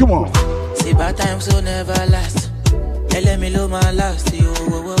your own. Come on. See bad times so never last. Hey, let me low my last, yo.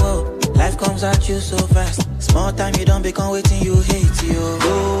 Whoa, whoa, whoa. Life comes at you so fast. Small time you don't become waiting you hate, yo.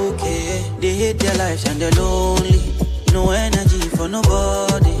 Okay, they hate their lives and they're lonely. No energy for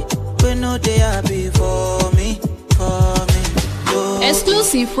nobody. But no they happy for me, for me. Lonely.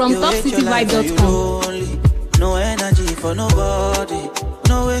 Exclusive from ToxicVibe.com. No energy for nobody.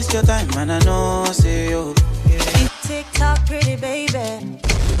 No waste your time, man. I know, say yo. TikTok, pretty baby.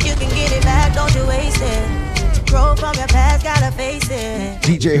 You can get it back, don't you waste it. Grow from your past, gotta face it.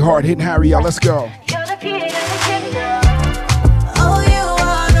 DJ Hard Hitting Harry, y'all, let's go. You're the key to the kingdom. Oh, you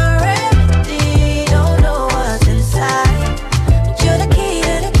want a remedy, don't know what's inside. But you're the key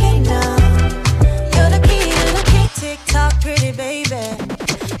to the kingdom. You're the key to the king. TikTok, pretty baby.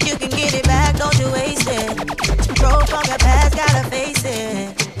 You can get it back, don't you waste it. Grow from your past, gotta face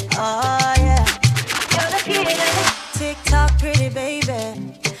it. Oh, yeah. You're the key to the TikTok, pretty baby.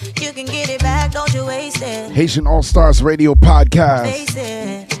 You can get it back, don't you waste it. Haitian All Stars Radio Podcast. Face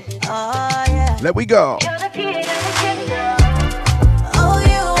it. Oh, yeah. Let we go. You're the key to the kingdom. Oh,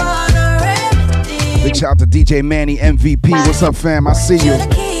 you want a remedy. Big shout out to DJ Manny MVP. What's up, fam? I see you. You're the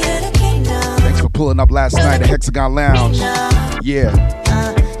key to the kingdom. Thanks for pulling up last night at Hexagon Lounge. Yeah.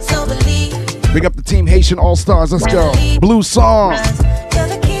 So believe. Big up the team Haitian All Stars. Let's go. Blue Song. You're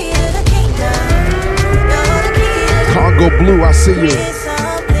the key to the kingdom. You're the key to the Congo Blue, I see you.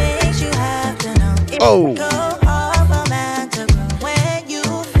 some things you have to know. Oh. Go off a man to grow. When you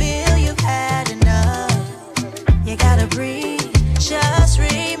feel you've had enough, you gotta breathe. Just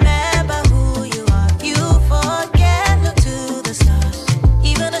remember who you are. You forget, look to the stars.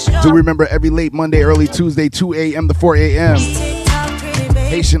 Even a strong Do remember every late Monday, early Tuesday, 2 a.m. to 4 a.m. TikTok, pretty baby.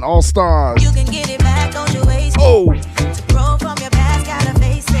 Haitian All Stars. You can get it back, don't you waste it. Oh. To grow from your past, gotta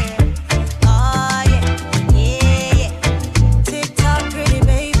face it. Oh, yeah. Yeah, yeah. TikTok, pretty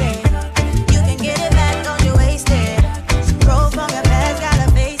baby. You can get it back, don't you waste it. To grow from your past,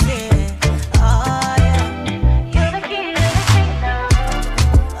 gotta face it. Oh, yeah. You're the key to the kingdom.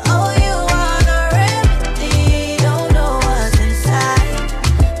 Oh, you want a remedy, don't know what's inside.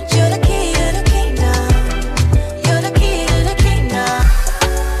 But you're the key to the kingdom. You're the key to the kingdom.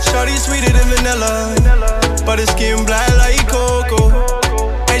 Shawty sweeter than vanilla, but her skin black like cocoa.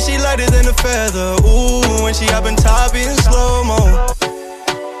 And she lighter than a feather. Ooh, when she up and top in slow mo.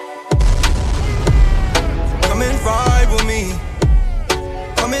 Come and ride with me.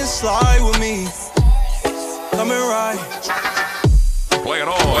 Come and slide with me. Come and ride. Playing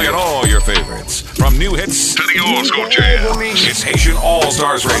all your favorites. From new hits to the old school jam. It's Haitian All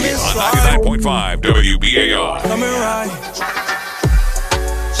Stars Radio on 99.5 WBAR. Come and ride.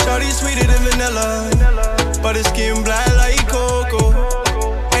 Shawty sweeter than vanilla, but her skin black like cocoa.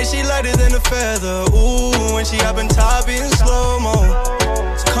 And she lighter than a feather. Ooh, when she up and top in slow mo.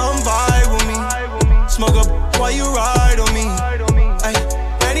 So come vibe with me. Smoke up while you ride on me. Ay,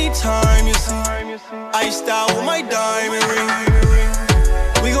 anytime you see, iced out with my diamond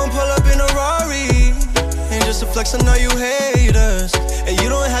ring. We gon' pull up in a Rari, and just to flex on all you haters. And you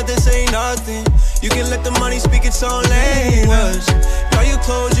don't have to say nothing. You can let the money speak its own language. All your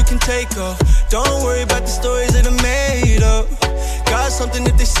clothes you can take off. Don't worry about the stories that are made up. Got something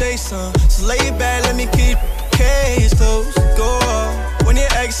if they say something. So lay it back, let me keep case closed. Go off. When your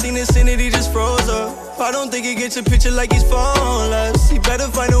ex seen this in it, he just froze up. I don't think he gets a picture like he's phoneless. He better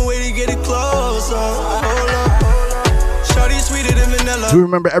find a way to get it closer. Hold up. Shawty sweeter than vanilla. Do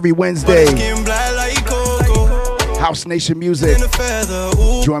remember every Wednesday, Skin black like cocoa. House Nation Music. In a feather.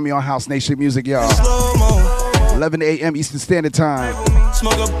 Ooh, Join me on House Nation Music, y'all. slow mo. 11 a.m. Eastern Standard Time.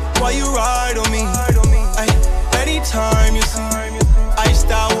 Smoke up while you ride on me. Ay, anytime you see,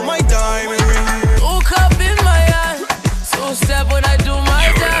 iced out with my diamond ring. Hook up in my hand. So step when I do my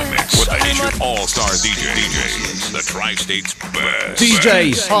You're in a dance. mix with the Haitian All Stars DJs. The Tri-State's best.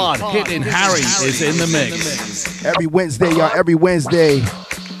 DJ Hard Hitting Harry is in the mix. Every Wednesday, y'all. Every Wednesday.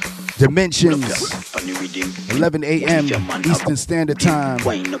 Dimensions. 11 a.m. Eastern Standard Time.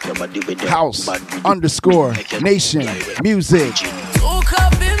 House _ Nation Music. Hook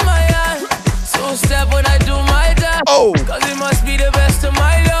up in my hand. So step when I do my dance. Oh. Cause it must be the best of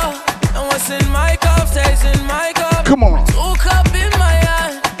my love. And what's in my cup stays in my cup. Come on. Hook up in my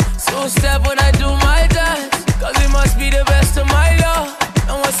hand. So step when I do my dance. Cause it must be the best of my love.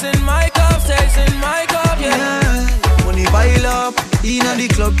 And what's in my cup stays in my cup. Yeah. Money pile up in the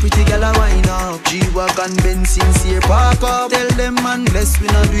club, pretty girl a wine up. G-Wagon, Benz, sincere, park up. Tell them man, bless we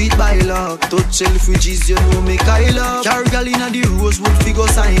not do it by luck. Touch Selfridges, you know me Kyle up. Carry girl inna the Rosewood, figure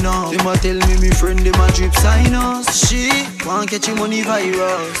sign up. Them a tell me friend, them a drip sign us. She want catch him money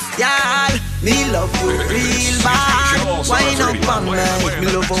virus. Yeah, me love you real bad. Wine up on me. Me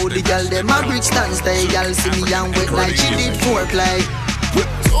love how the girl them a bridge stand stay. Girl see me and wet like she did foreplay.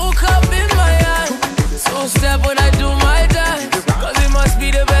 Two cup in my hand, so step when I do my dance. Cause it must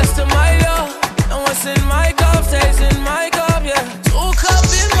be the best of my love. And what's in my cup stays in my cup, yeah. Two cup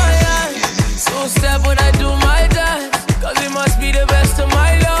in my hand, so step when I do my dance. Cause it must be the best of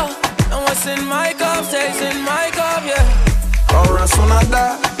my love. And what's in my cup stays in my cup, yeah. Alright, so I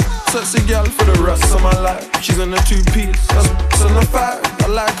die. Sexy girl for the rest of my life. She's in a two-piece, that's in a five. I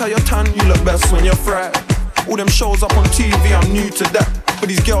like how you're tan, you look best when you're fried. All them shows up on TV, I'm new to that. But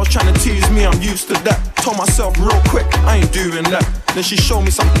these girls trying to tease me, I'm used to that. Told myself real quick, I ain't doing that. Then she showed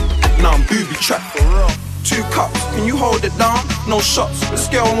me something, now I'm booby trapped. 2 cups, can you hold it down? No shots, this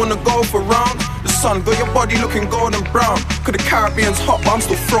girl wanna go for round. The sun got your body looking golden brown. Cause the Caribbean's hot, but I'm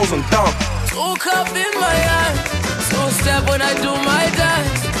still frozen down. 2 cup in my hand, so step when I do my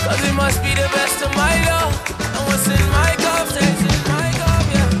dance. Cause it must be the best of my love. And what's in my cup stays in my cup,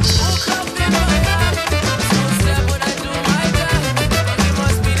 yeah. 2 cup in my hand, so step when I do my dance. Cause it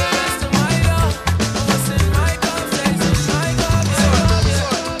must be the best of my love. And what's in my cup stays in my cup, yeah.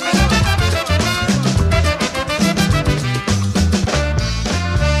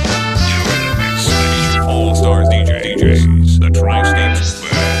 All Stars DJs, the Tri-State's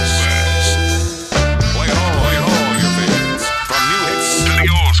best.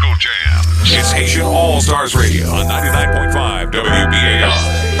 It's Haitian All Stars Radio on 99.5 WBAI.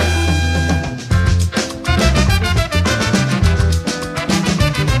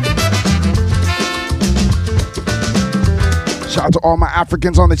 Shout out to all my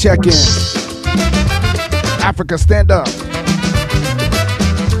Africans on the check-in. Africa, stand up.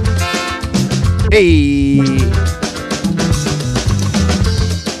 Hey.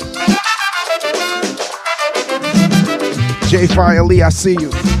 J Fire Lee, I see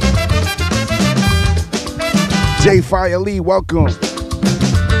you. J Fire Lee, welcome.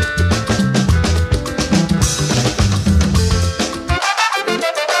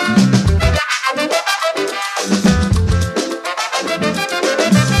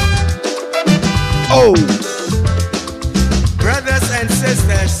 Oh, brothers and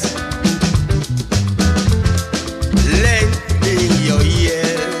sisters, lend me your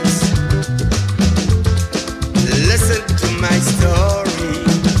ears. Listen to my story.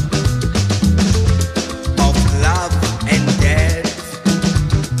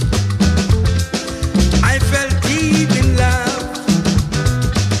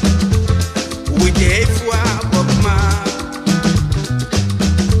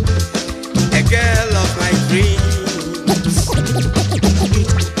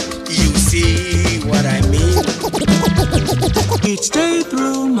 Each day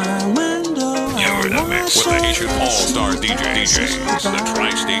through my window, you're in the mix with the Haitian All Star DJs, the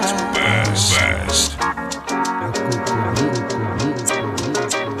Tri-State's best.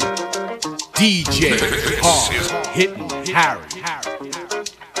 DJ Hard Hitting Harry.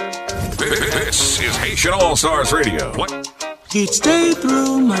 This is Haitian All Stars Radio. What? Each day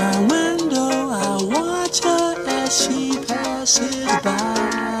through my window, I watch her as she passes by.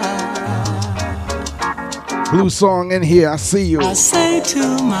 Blue song in here, I see you. I say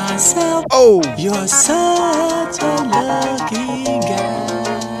to myself, oh, you're such a lucky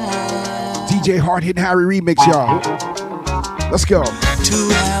guy. DJ Hard Hitting Harry remix, y'all. Let's go. To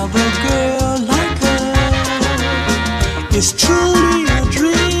have a girl like her is truly a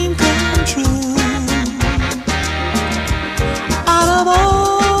dream come true. Out of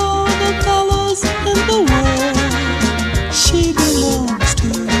all the fellas in the world, she belongs to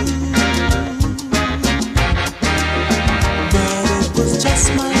you.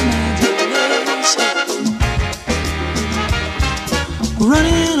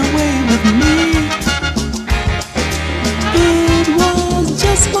 Running away with me, it was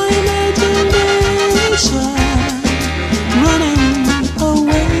just my imagination. Running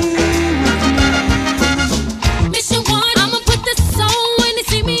away with me. Mission 1, I'ma put this on. When they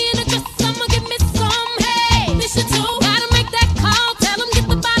see me in a dress, I'ma give me some. Hey, Mission 2, gotta make that call. Tell them get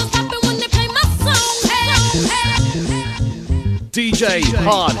the bottles poppin' when they play my song. Hey, DJ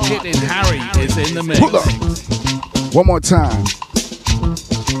Hard Hitting Harry is in the mix. Pull up. One more time.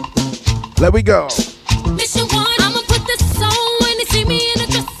 Let we go. Mission 1, I'ma put this on. When they see me in a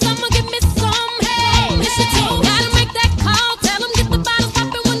dress, I'ma give me some. Hey, Mission 2, gotta make that call. Tell them get the bottles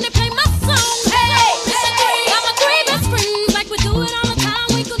poppin' when they play my song. Hey, Mission 3, got my 3 best friends like we do it all the time.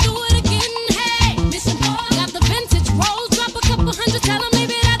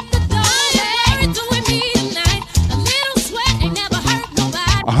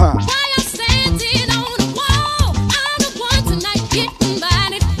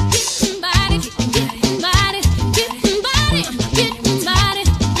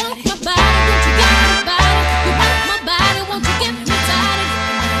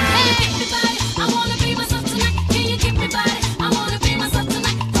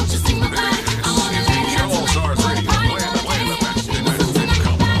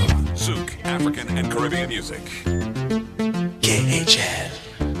 African and Caribbean music.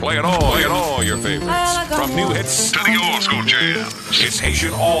 KHL. Play it all your favorites. From new hits to the old school jam. It's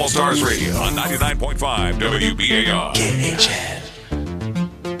Haitian All Stars Radio on 99.5 WBAR. KHL.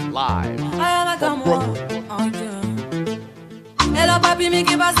 Live. Hello papi, mais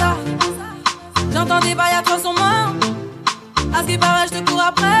qu'est pas ça? J'entends des bails à toi son main. À ce qui paraît, je te cours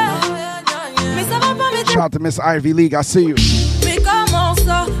après. Mais ça va pas, mais Shout out to Miss Ivy League, I see you. mais comment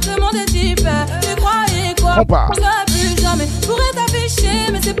ça? Le monde est hyper. Tu croyais quoi? Compa. Je plus jamais pourrais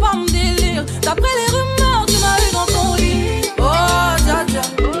t'afficher, mais c'est pas mon délire. D'après les rumeurs, tu m'as eu dans ton lit. Oh, dja dja.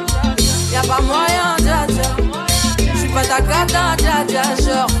 Y'a pas moyen, dja dja. J'suis pas ta cata, dja dja.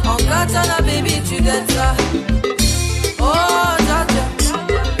 Genre, en katana, baby, tu dettes ça. Oh, dja dja.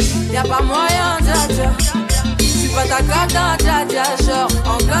 Y'a pas moyen, dja dja. J'suis pas ta cata, dja dja. Genre,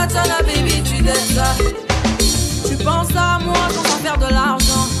 en katana, baby, tu dettes ça. Tu penses à moi quand on faire de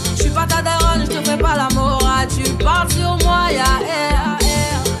l'argent. J'suis pas ta daronne, j'te fais pas la morale. Tu parles sur moi, y'a air.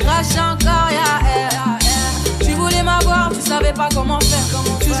 Crache encore, y'a air. Tu voulais m'avoir, tu savais pas comment faire.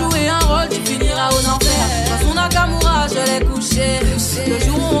 Tu jouais un rôle, tu finiras aux enfers. Dans son Nakamura, je l'ai couché. Le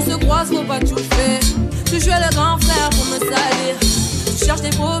jour où on se croise, faut pas tout faire. Tu jouais le grand frère pour me salir. Tu cherches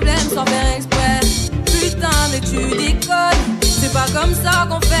des problèmes sans faire exprès. Putain, mais tu déconnes. C'est pas comme ça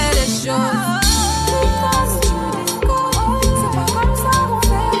qu'on fait les choses. Putain, mais tu déconnes. C'est pas comme ça qu'on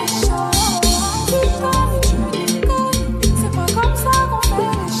fait les choses. Putain, mais tu déconnes. C'est pas comme ça qu'on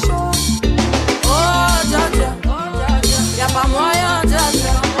fait les choses. Oh, dja dja. Y'a pas moyen, dja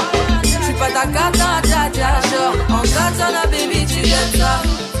dja. J'suis pas ta cata, dja dja. Genre, en katana, baby, tu gagnes ça.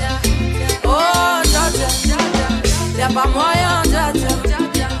 Oh, dja dja. Y'a pas moyen, dja dja.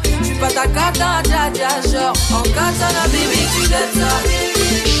 J'suis pas ta cata, dja dja. Genre, en katana, baby, tu gagnes ça.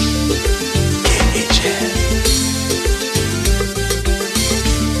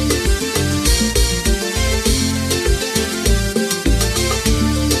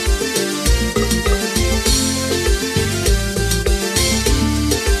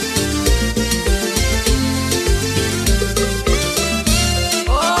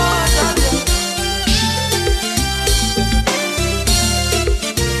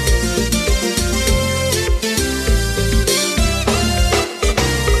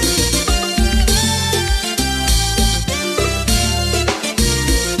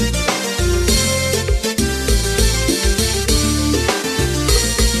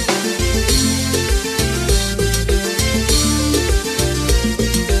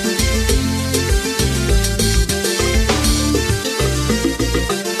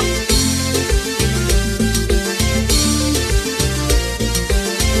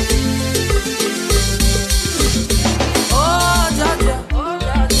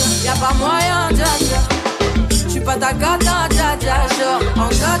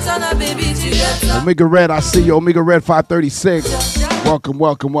 Omega Red, I see you. Omega Red 536. Welcome,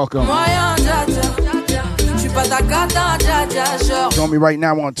 welcome, welcome. Join me right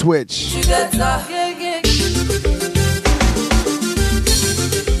now on Twitch. She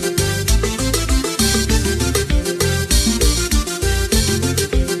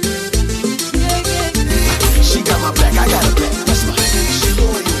got my back, I got her back. That's my she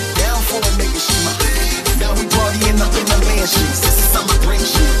loyal, down for a nigga, she my now we partying up in the mansions. This is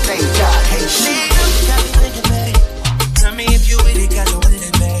celebration, thank God, hey shit. Tell me if you with it, got you with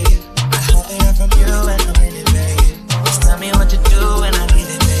it, babe. I haven't heard from you and I'm in it, babe. Just tell me what to do and I get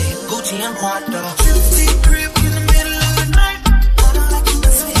it, babe. Gucci and Prada,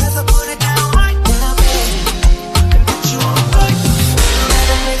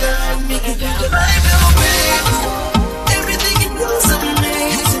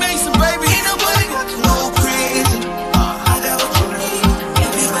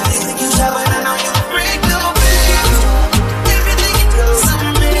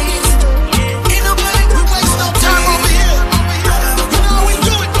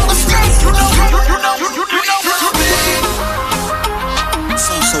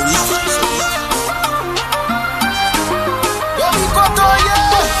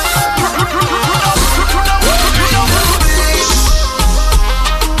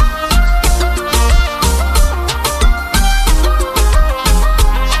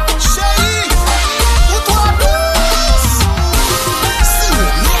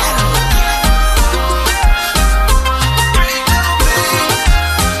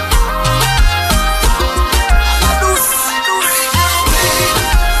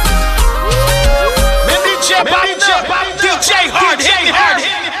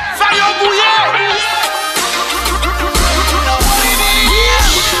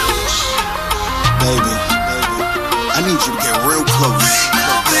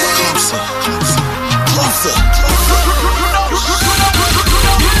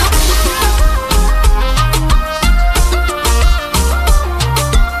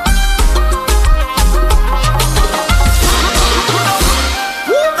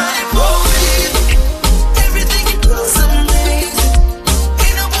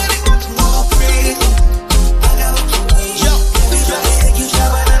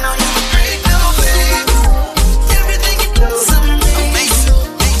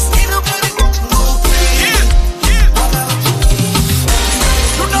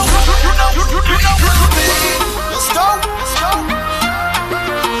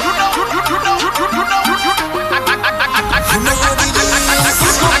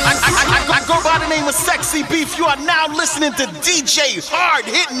 Sexy Beef, you are now listening to DJ Hard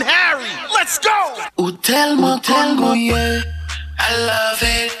Hitting Harry. Let's go! Ou tellement Congo, yeah, I love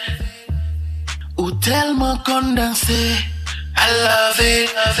it. Ou tellement condensé, I love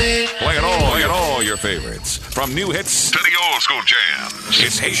it, love it. Playing all your favorites. From new hits to the old school jams.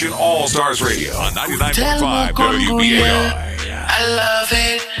 It's Haitian All Stars Radio on 99.5 WBAI. I love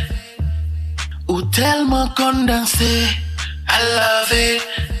it. Ou tellement condensé, I love it.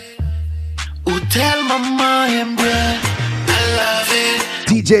 Ou tellement m'aime bien, I love it.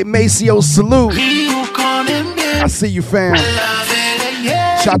 DJ Maceo, salute. Rio qu'on aime bien, I see you, fam. I love it,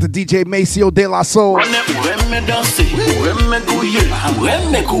 yeah. Shout out to DJ Maceo De La Soul. Ouème danser, ouème gouiller,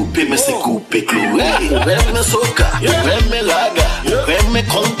 ouème couper, mais c'est couper cloué. Ouème soca, ouème laga, ouème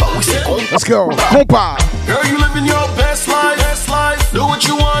compa, oui c'est compa. Let's go, compa. Girl, you living your best life. Do what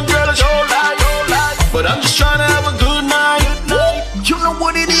you want, girl, it's your life. But I'm just trying to have a good night. You know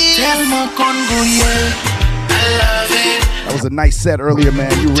what it is. Tellement Congo, yeah, I love it. That was a nice set earlier,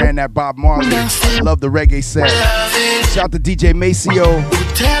 man. You ran that Bob Marley. Love the reggae set. Shout out to DJ Maceo.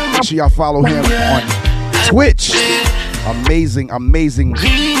 Make sure y'all follow him on Twitch. Amazing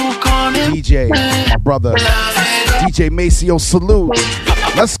DJ, my brother. DJ Maceo, salute.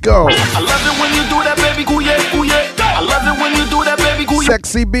 Let's go. I love it when you do that, baby, couille, couille. I love it when you do that, baby, couille.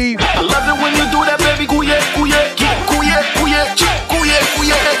 Sexy Beef. I love it when you do that, baby, couille, couille. Couille, couille, couille,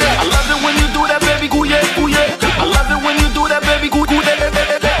 couille. I love it when you do that, baby, couille, couille. I love it when you do that, baby, couille, couille.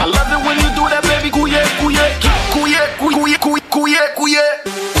 I love it when you do that, baby, couille, couille. Couille, couille, couille, couille, couille.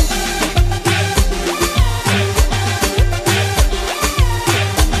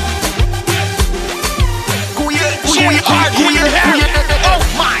 Oh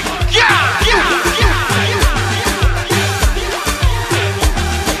my God!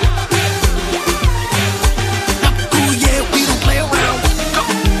 We don't play around. Go,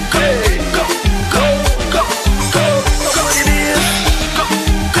 go, go, go, go, go, go. It is. Go,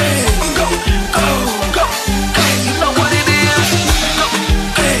 hey, go, go, go. Hey, you know what it is. Go,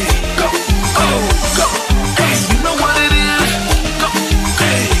 hey, go, go, go. Hey, you know what it is. Go,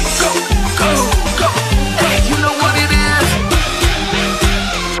 hey, go, go, go. Hey, you know what it is.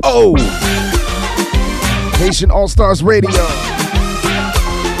 Oh, Haitian All Stars Radio,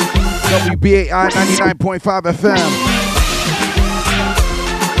 WBAI 99.5 FM,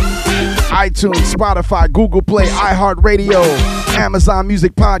 iTunes, Spotify, Google Play, iHeartRadio, Amazon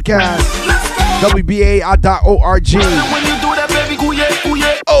Music Podcast, WBAI.org. When you do that, baby, couille,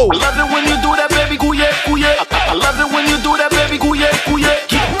 couille. Oh, I love it when you do that, baby, couille, couille. I love it when you do that, baby, couille, couille.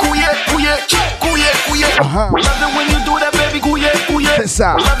 Couille, couille, couille, couille. I love it when you do that, baby, couille, couille. This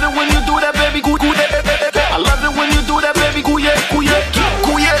out. I love it when you do that, baby, couille, couille. I love it when you do that, baby, couille, couille.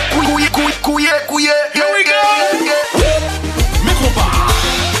 Couille, couille, couille, couille, couille. Here we go.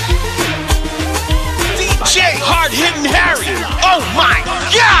 DJ Hard Hitting Harry. Oh my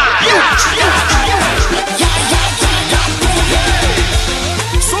God.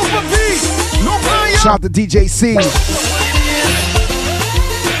 Super B. No Brian. shout out to DJ C.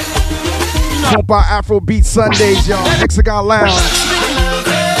 Compa Afrobeat Sundays, y'all. Hexagon Lounge.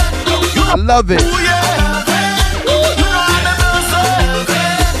 I love it.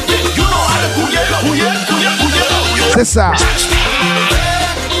 This out.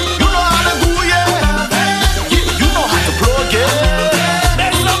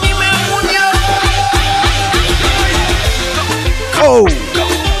 Oh,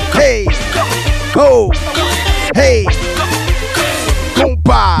 hey, oh, hey,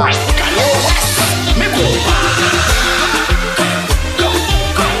 compa.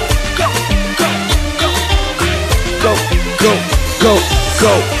 Go, go, go,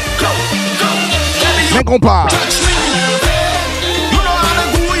 go. Vem, compa.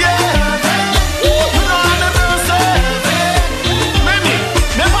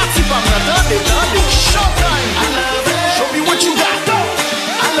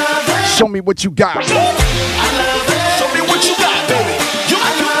 Show me what you got. Show me what you got, baby. You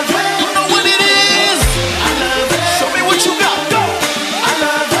know what it is. Show me what you got.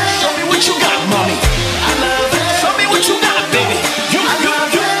 Show me what you got, mommy. Show me what you got, baby. You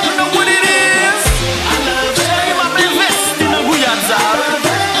know what it is. Show my best in the Guyanza.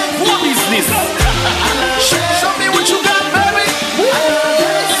 What business? Show me what you got, baby.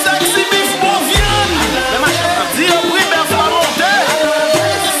 Sexy beef, bon viande. Dis au prix, ben, ça va monter.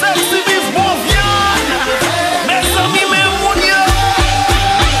 Sexy beef, bon viande. Mes amis,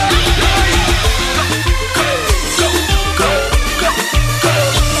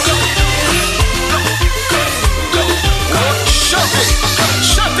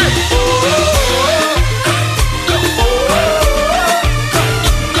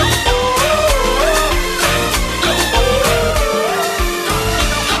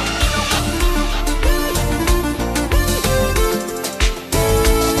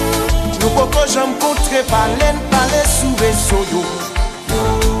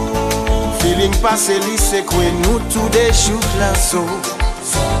 passé lycée, quoi nous tous des choux classo.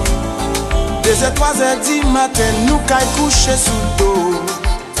 2h, 3h du matin, nous caille coucher sous dos.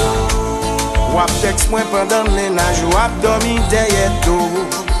 Wap texte moi pendant le ménage, wap dormi derrière dos.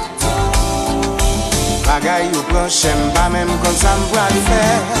 Bagay ou planche, m'pas même comme ça m'voit le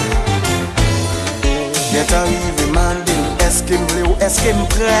faire. Get arrivé, mandé, est-ce qu'il me plaît ou est-ce qu'il me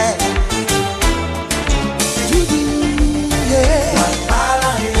plaît?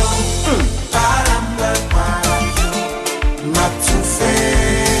 M'a tout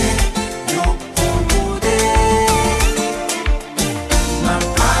fait, yo pour bouder. M'a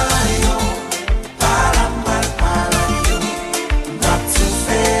parlé yo, m'a tout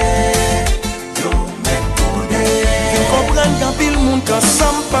fait, yo mec bouder. Vous comprenez qu'un pile monde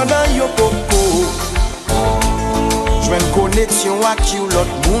ensemble pendant yo coco. J'vais une connexion à qui ou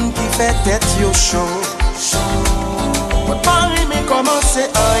l'autre monde qui fait tête yo chaud. Pas mais commencer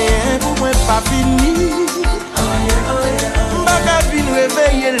rien pour moi pas fini. M'baga fin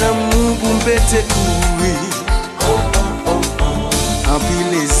réveiller l'amour pour m'péter courir. En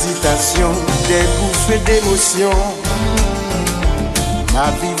pile hésitation, des bouffées d'émotion. Ma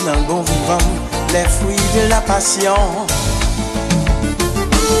vie dans le bon vivant, les fruits de la passion.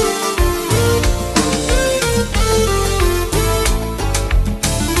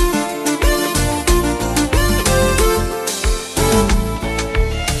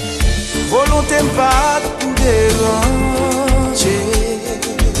 Volonté pas pour déranger,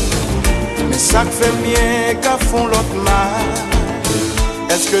 mais ça fait bien qu'à fond l'autre mal.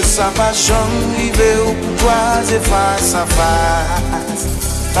 Est-ce que ça va j'arriver au pouvoir et face à face?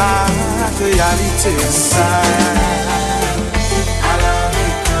 Pas de réalité ça.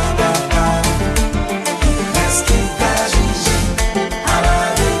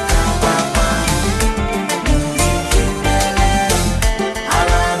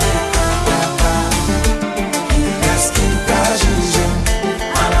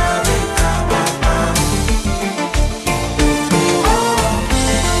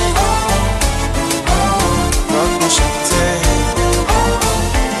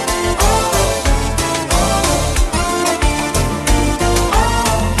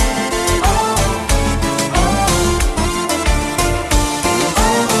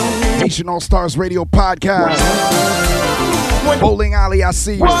 Nation All Stars Radio Podcast. Bowling Alley, I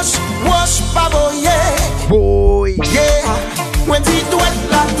see you. Wash, baboye. Boy. Yeah. Mwen di douette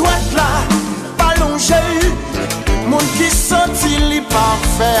la, pas longe. Moun ki senti li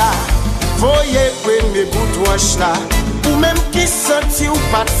parfait. Voye premier bout wash la. Ou même qui senti ou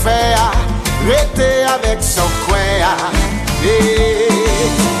pas de faire. Rete avec son coin. Yeah.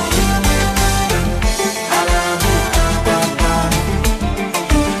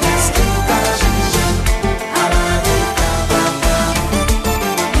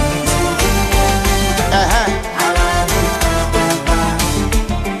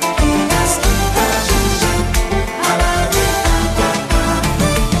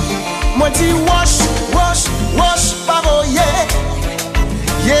 Wash, baboye.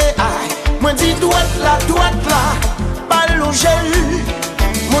 Yeah, moi dis douette la, pas longe.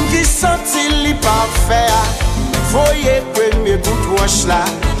 Mon qui senti li parfait. Voyez premier bout wash la.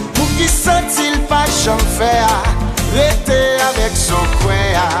 Mon qui senti li pas jamais faire. Rete avec son coin.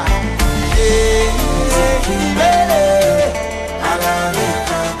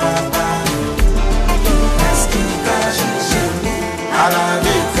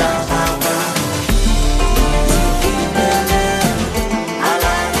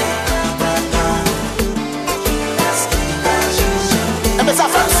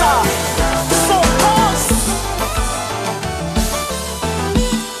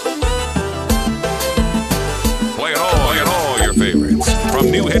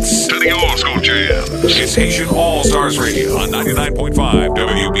 New hits to the old school jam. It's Haitian All Stars Radio on 99.5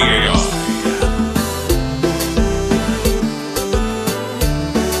 WBAI.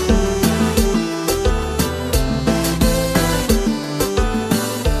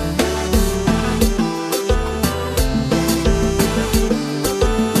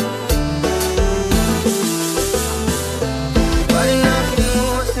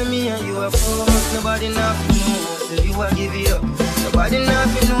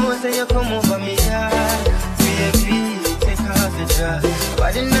 Come over me, yeah. Baby, take off the dress.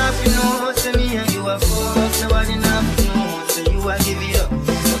 Nobody nothing know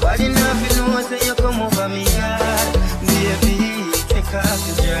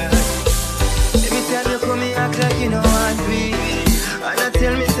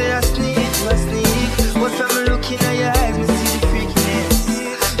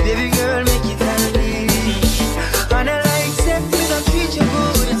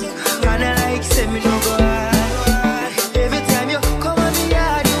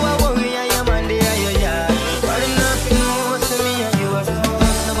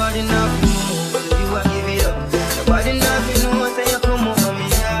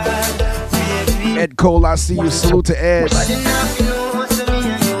Ed Cole, I see you. Salute to Ed.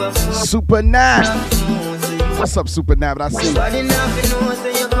 Super Nat. What's up, Super Nat? I see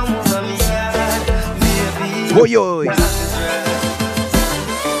you. Boy, yo.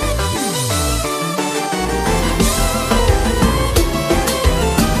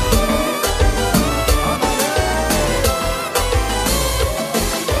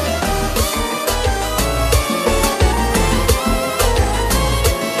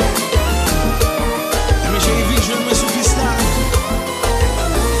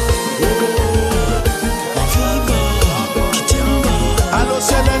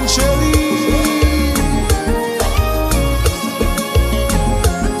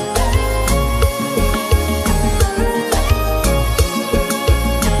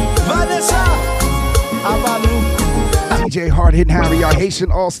 DJ Hard Hitting Harry, our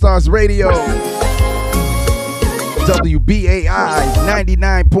Haitian All Stars Radio. WBAI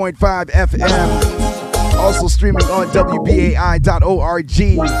 99.5 FM. Also streaming on WBAI.org.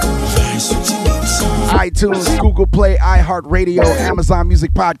 iTunes, Google Play, iHeartRadio, Amazon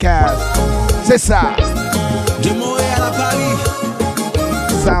Music Podcast. C'est ça.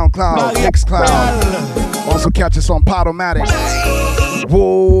 SoundCloud, Mixcloud. Also catch us on Podomatic.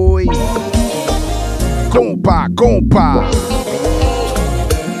 Boy. Compa.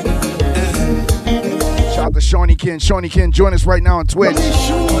 Shout out to Shawnee Ken. Shawnee Ken, join us right now on Twitch.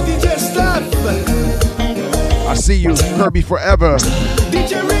 I see you, Kirby Forever.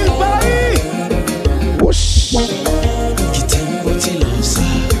 Whoosh.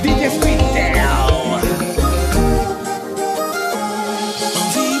 DJ Sweet Down.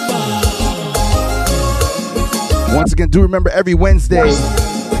 Once again, do remember every Wednesday.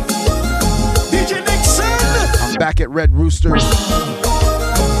 Back at Red Rooster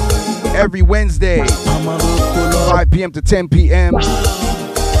every Wednesday, 5 p.m. to 10 p.m.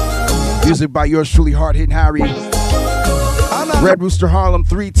 Music by yours truly, Hard Hitting Harry. Red Rooster Harlem,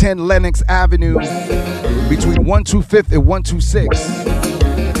 310 Lenox Avenue, between 125th and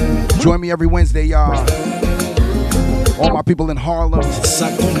 126. Join me every Wednesday, y'all. All my people in Harlem,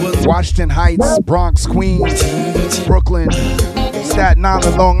 Washington Heights, Bronx, Queens, Brooklyn, Staten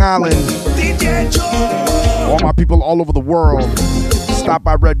Island, Long Island. All my people all over the world, stop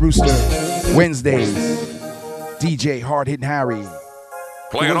by Red Rooster Wednesdays. DJ Hard Hitting Harry.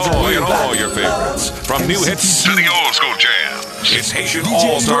 Playing all your favorites, from new hits to the old school jams. It's Haitian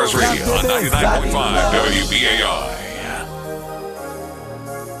All Stars Radio on 99.5 WBAI.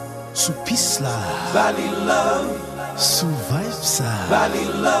 Sous piste là, Bali Love, sous vibe ça, Bali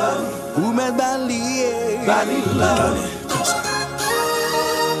Love, ou met Bali, Bali Love.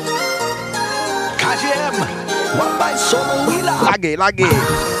 KGM, one by Solo Willa. Lage.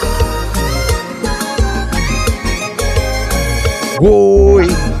 Boy.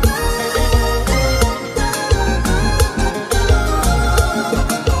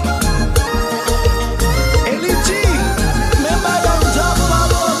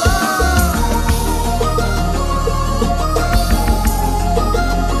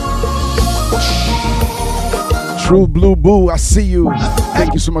 True Blue Boo, I see you.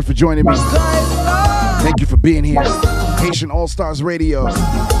 Thank you so much for joining me. Thank you for being here. Haitian All Stars Radio.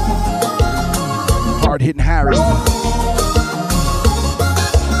 Hard Hitting Harry.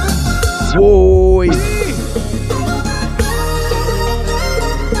 Boy.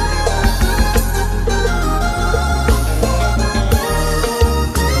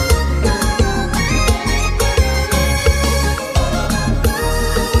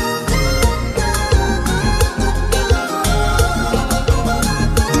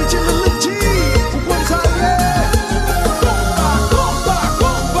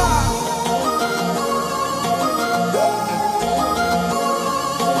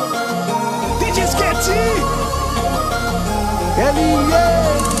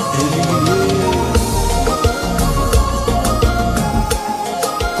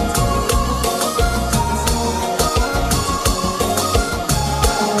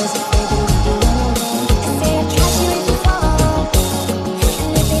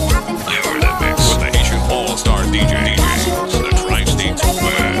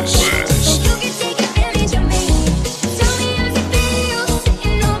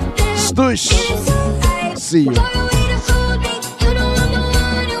 See you.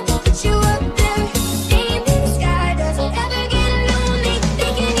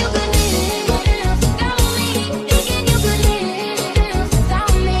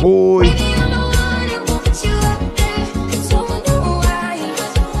 Boy.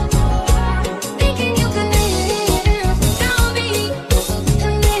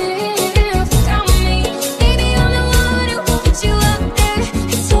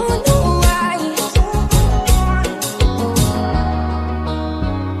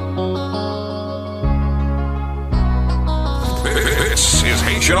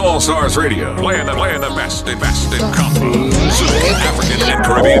 Stars Radio, playing the best in combo, Zulu, African, and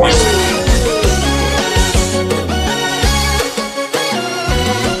Caribbean music.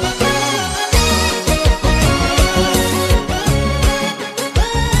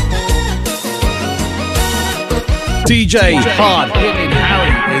 DJ Hard Hitting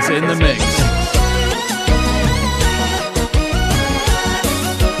Harry is in the mix.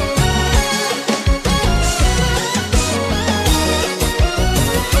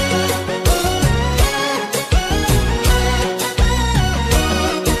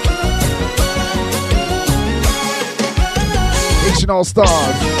 Haitian All Stars.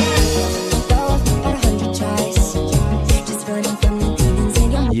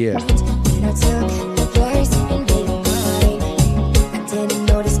 Yeah.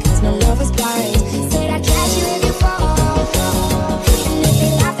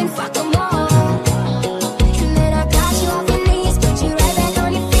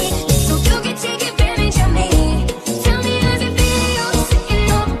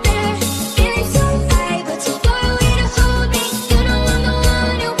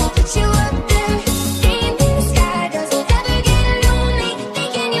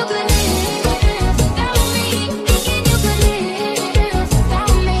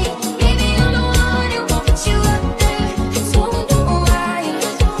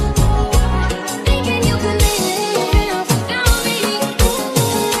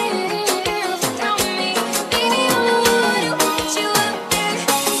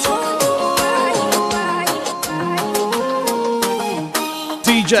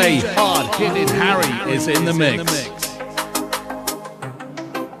 DJ Hard Hitting Harry is in the mix.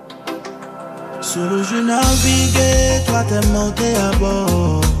 Solo je naviguais, toi t'es monté à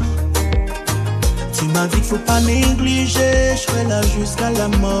bord. Tu m'as dit qu'il faut pas négliger, je serai là jusqu'à la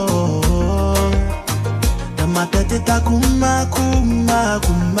mort. Dans ma tête est ta kuma, kuma,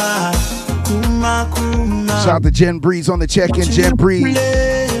 kuma, kuma, kuma. Shout out to Jen Breeze on the check-in, Jen Breeze.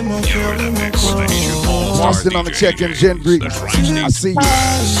 Austin on the check-in, Jen Breeze. I see you.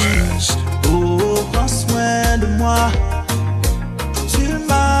 Oh, prends soin de moi. Tu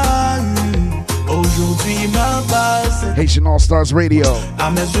m'as eu. Aujourd'hui, ma base. Haitian All Stars Radio.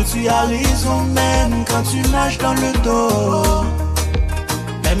 À mes yeux, tu as raison, même quand tu nages dans le dos.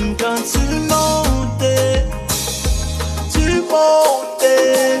 Même quand tu montais.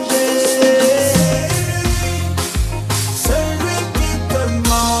 Celui qui te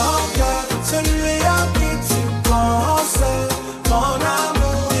manque, celui à qui tu penses. Mon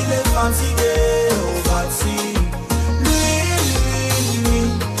amour, il est fatigué, oh fatigue. Lui,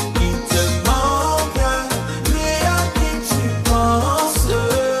 il te manque, lui à qui tu penses.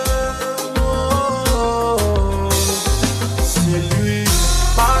 C'est lui,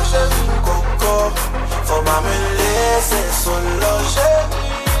 ma chérie Coco, faut pas me laisser solo,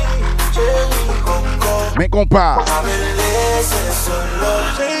 chérie Coco. Mais qu'on part. Faut pas me laisser solo,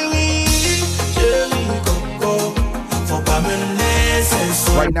 chérie Coco. Faut pas me laisser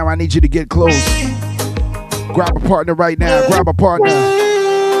solo. Right now, I need you to get close. Grab a partner right now. Grab a partner.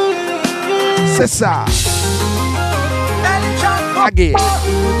 C'est ça. Again.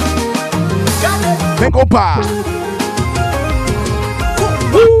 Mais qu'on part.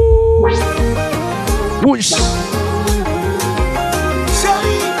 Whoosh.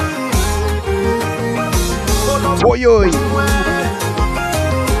 Oi, oi.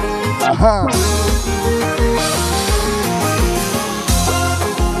 Aha.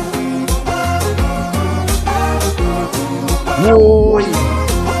 Oi.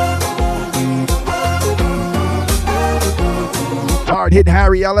 Hard hit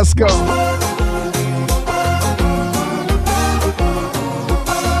Harry, y'all, let's go.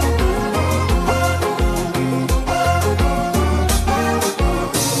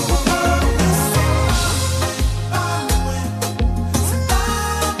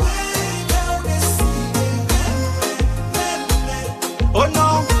 Oh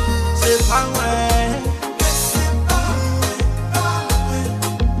non, c'est pas vrai.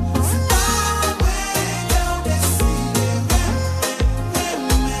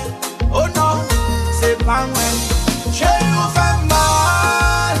 Oh non, c'est pas vrai. J'ai eu fait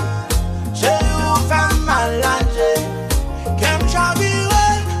mal, j'ai eu fait malade. Qu'aime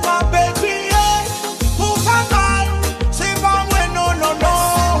chavirer, m'a pécrier, pour faire mal. C'est pas vrai, non, non, non.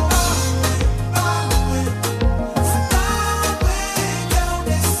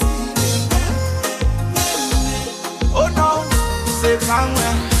 Oh non, c'est pas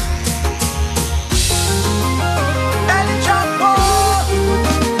vrai. El Chapo.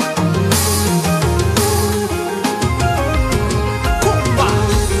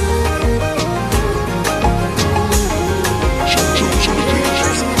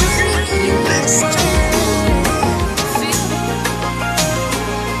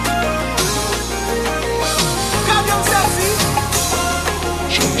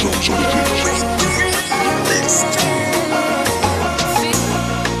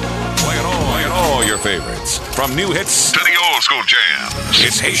 favorites. From new hits to the old school jams.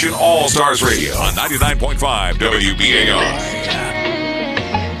 It's Haitian All Stars Radio on 99.5 WBAI.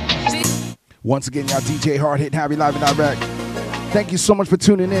 Once again, y'all, DJ Hard Hitting Harry live and direct. Thank you so much for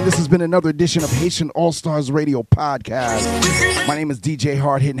tuning in. This has been another edition of Haitian All Stars Radio Podcast. My name is DJ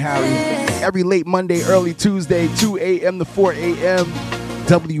Hard Hitting Harry. Every late Monday, early Tuesday, 2 a.m. to 4 a.m.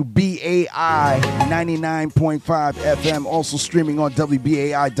 WBAI 99.5 FM. Also streaming on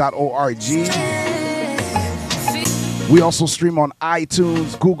WBAI.org. We also stream on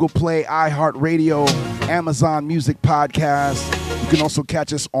iTunes, Google Play, iHeartRadio, Amazon Music Podcast. You can also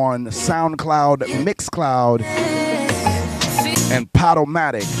catch us on SoundCloud, Mixcloud, and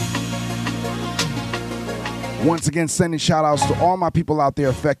Podomatic. Once again, sending shout outs to all my people out there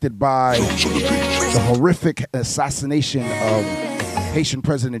affected by the horrific assassination of Haitian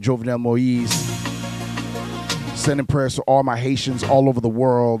President Jovenel Moïse. Sending prayers to all my Haitians all over the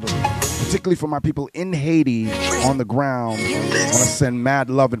world, particularly for my people in Haiti on the ground. I want to send mad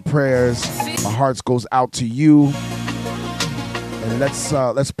love and prayers. My heart goes out to you. And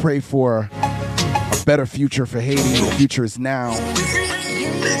let's pray for a better future for Haiti. The future is now.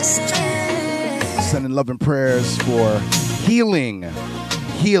 Sending love and prayers for healing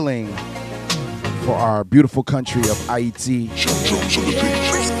for our beautiful country of Haiti.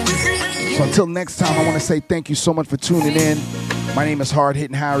 So until next time, I want to say thank you so much for tuning in. My name is Hard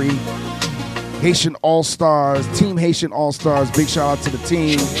Hitting Harry. Haitian All Stars, Team Haitian All Stars. Big shout out to the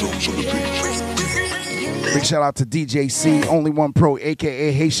team. Big shout out to DJ C, Only One Pro,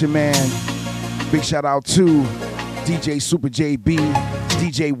 aka Haitian Man. Big shout out to DJ Super JB,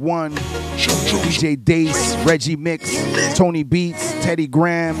 DJ One, DJ Dace, Reggie Mix, Tony Beats, Teddy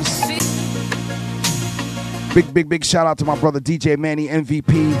Grams. Big shout out to my brother DJ Manny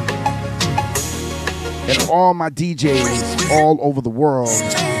MVP. And all my DJs all over the world.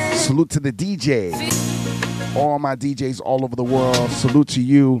 Salute to the DJ. All my DJs all over the world. Salute to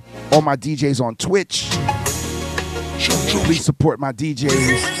you. All my DJs on Twitch. Please support my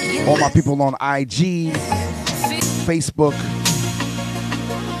DJs. All my people on IG, Facebook.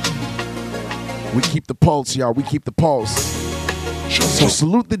 We keep the pulse, y'all. We keep the pulse. So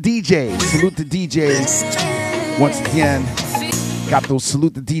salute the DJs. Salute the DJs. Once again, got those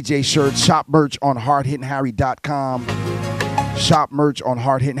Salute the DJ shirts. Shop merch on hardhittingharry.com. Shop merch on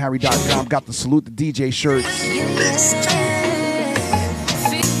hardhittingharry.com. Got the Salute the DJ shirts.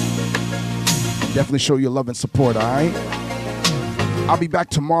 Definitely show your love and support, all right? I'll be back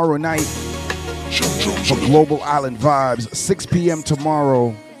tomorrow night for Global Island Vibes. 6 p.m.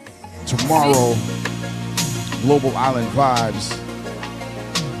 tomorrow. Global Island Vibes.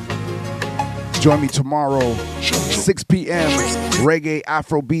 Join me tomorrow, 6 p.m. Reggae,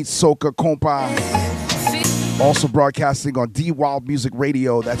 Afrobeat, Soca, Compa. Also broadcasting on D Wild Music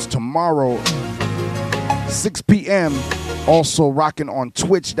Radio. That's tomorrow, 6 p.m. Also rocking on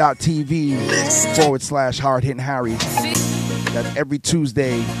twitch.tv/Hard Hitting Harry. That's every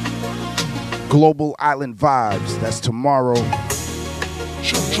Tuesday. Global Island Vibes. That's tomorrow.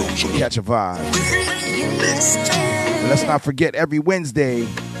 Catch a vibe. And let's not forget every Wednesday.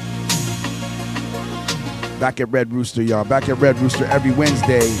 Back at Red Rooster, y'all. Back at Red Rooster every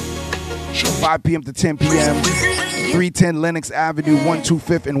Wednesday. 5 p.m. to 10 p.m. 310 Lenox Avenue,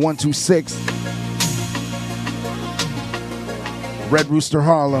 125th and 126th. Red Rooster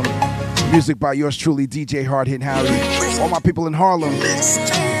Harlem. Music by yours truly, DJ Hard Hitting Harry. All my people in Harlem.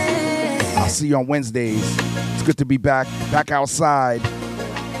 I'll see you on Wednesdays. It's good to be back outside.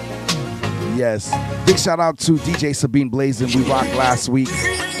 Yes. Big shout out to DJ Sabine Blazin. We rocked last week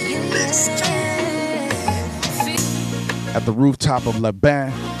at the rooftop of Le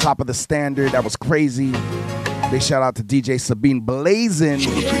Bain, top of the Standard. That was crazy. Big shout out to DJ Sabine Blazin.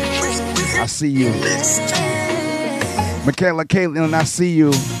 I see you. Michaela Caitlin, I see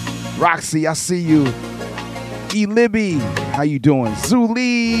you. Roxy, I see you. E. Libby, how you doing?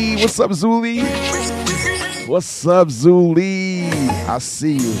 Zuli, what's up, Zuli? What's up, Zuli? I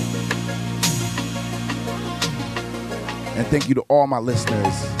see you. And thank you to all my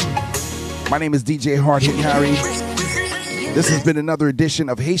listeners. My name is DJ Hard Hitting Harry. This has been another edition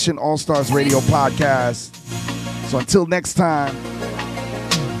of Haitian All Stars Radio Podcast. So until next time,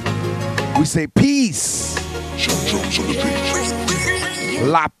 we say peace.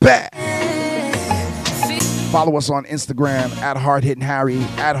 La paix. Follow us on Instagram at Hard Hitting Harry,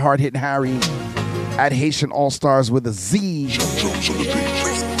 at Hard Hitting Harry, at Haitian All Stars with a Z.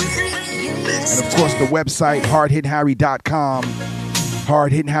 And of course, the website, hardhittingharry.com.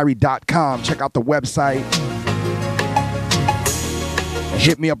 Hardhittingharry.com. Check out the website. And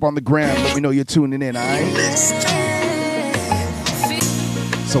hit me up on the gram. Let me know you're tuning in, all right?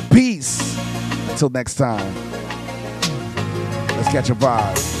 So peace. Until next time, let's catch a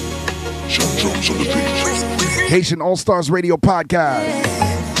vibe. Haitian All Stars Radio Podcast.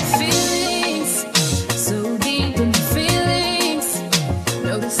 Feelings so deep in feelings.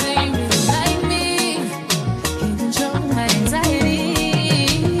 Noticing you really like me. Can't control my anxiety.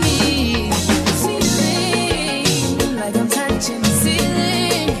 Feeling like I'm touching the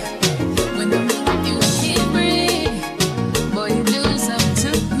ceiling. When I'm with you, I can't breathe. Boy, you do something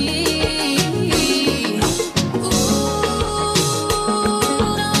to me. Ooh,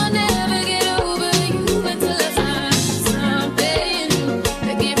 I'll never get over you until I find something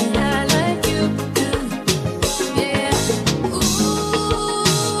that give me high like you do. Yeah. Ooh,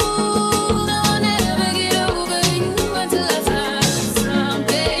 I'll never get over you until I find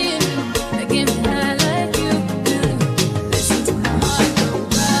something that give me high like you do. Listen to my heart go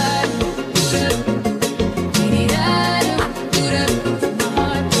bad. Dee-dee-da-da, do-da. My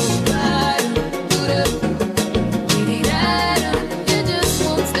heart go bad. Do-da. Dee-dee-da-da, it just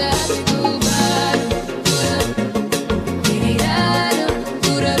won't stop. It go bad. Do-da. Dee-dee-da-da,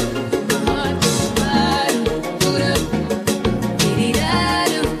 do-da. My heart go bad. Do-da.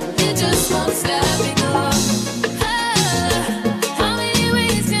 Dee-dee-da-da, it just won't stop. It go. How many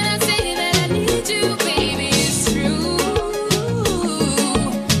ways can I say that I need you, baby? It's true.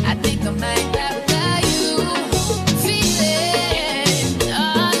 I think I might die without you. Feeling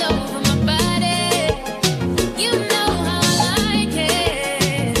all over my body. You know how I like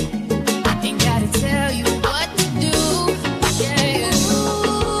it. Ain't gotta tell you what to do. Yeah. Ooh,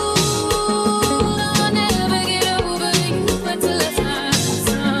 I'll never get over you until I find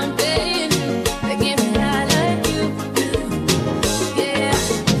something that give me high like you do. Yeah.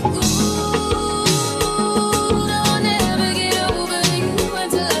 Ooh, I'll never get over you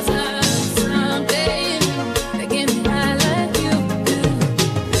until I find something that give me high like you do.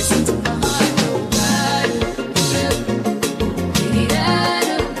 Listen to my heart go bad.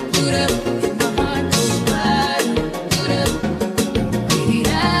 Dee-dee-da-da, do-da. My heart go bad. Do-da.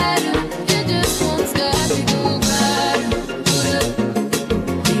 Dee-dee-da-da, it just won't stop. It go bad. Do-da.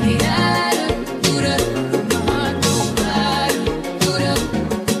 Dee-dee-da-da, do-da. My heart go bad. Do-da.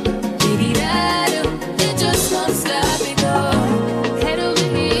 Dee-dee-da-da, it just won't stop. It go head over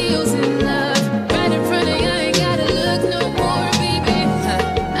heels in love. Right in front of you, I ain't gotta look no more, baby.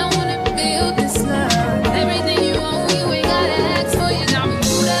 I wanna build this love. Everything you own, you ain't gotta ask for. You got me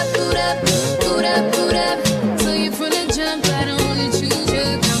boot up, boot up, boot up, boot up. So you're from the jump, I don't only choose you.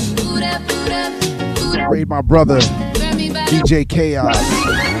 Got me boot up, boot up, boot up. Raid my brother, Grab me by the DJ Chaos.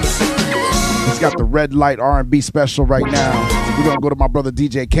 He's got the red light R&B special right now. We're gonna go to my brother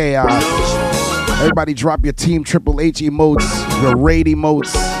DJ Chaos. Everybody drop your Team Triple H emotes, your raid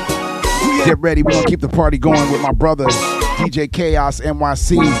emotes. Get ready, we're gonna keep the party going with my brother DJ Chaos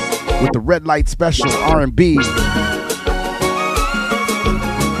NYC with the red light special R&B.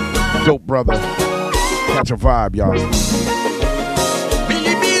 Dope, brother. Catch a vibe, y'all.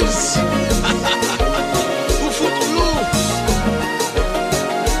 Billy Bills.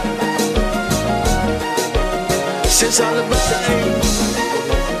 C'est ça le bail.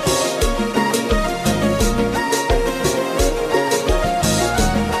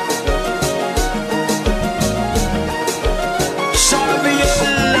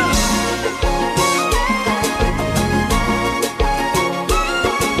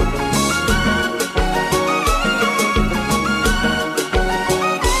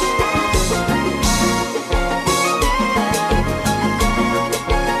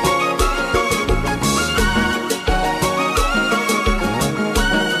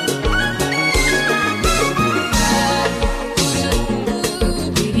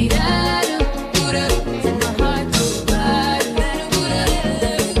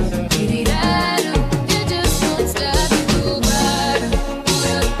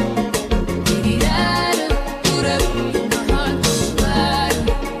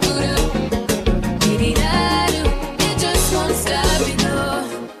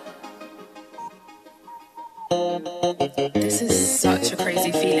 This is such a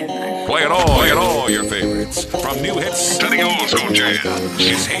crazy feeling, man. Playing all your favorites. From new hits to the old school jams.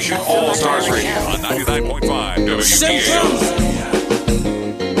 It's Haitian All Stars Radio on 99.5 WBAI.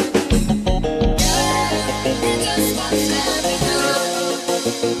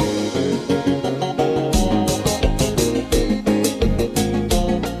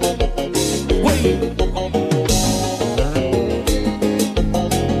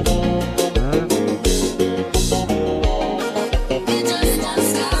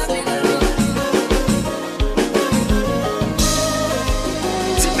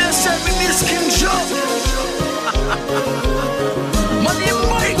 Money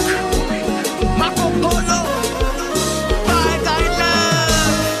Mike, my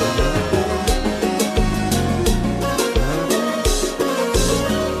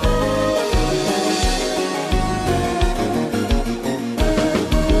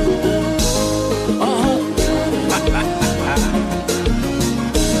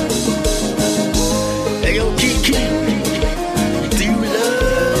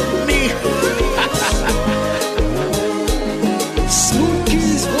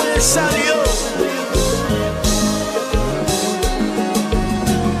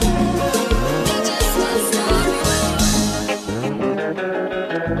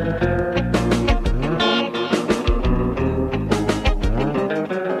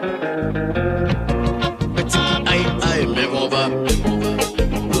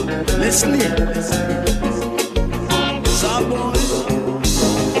carelessly.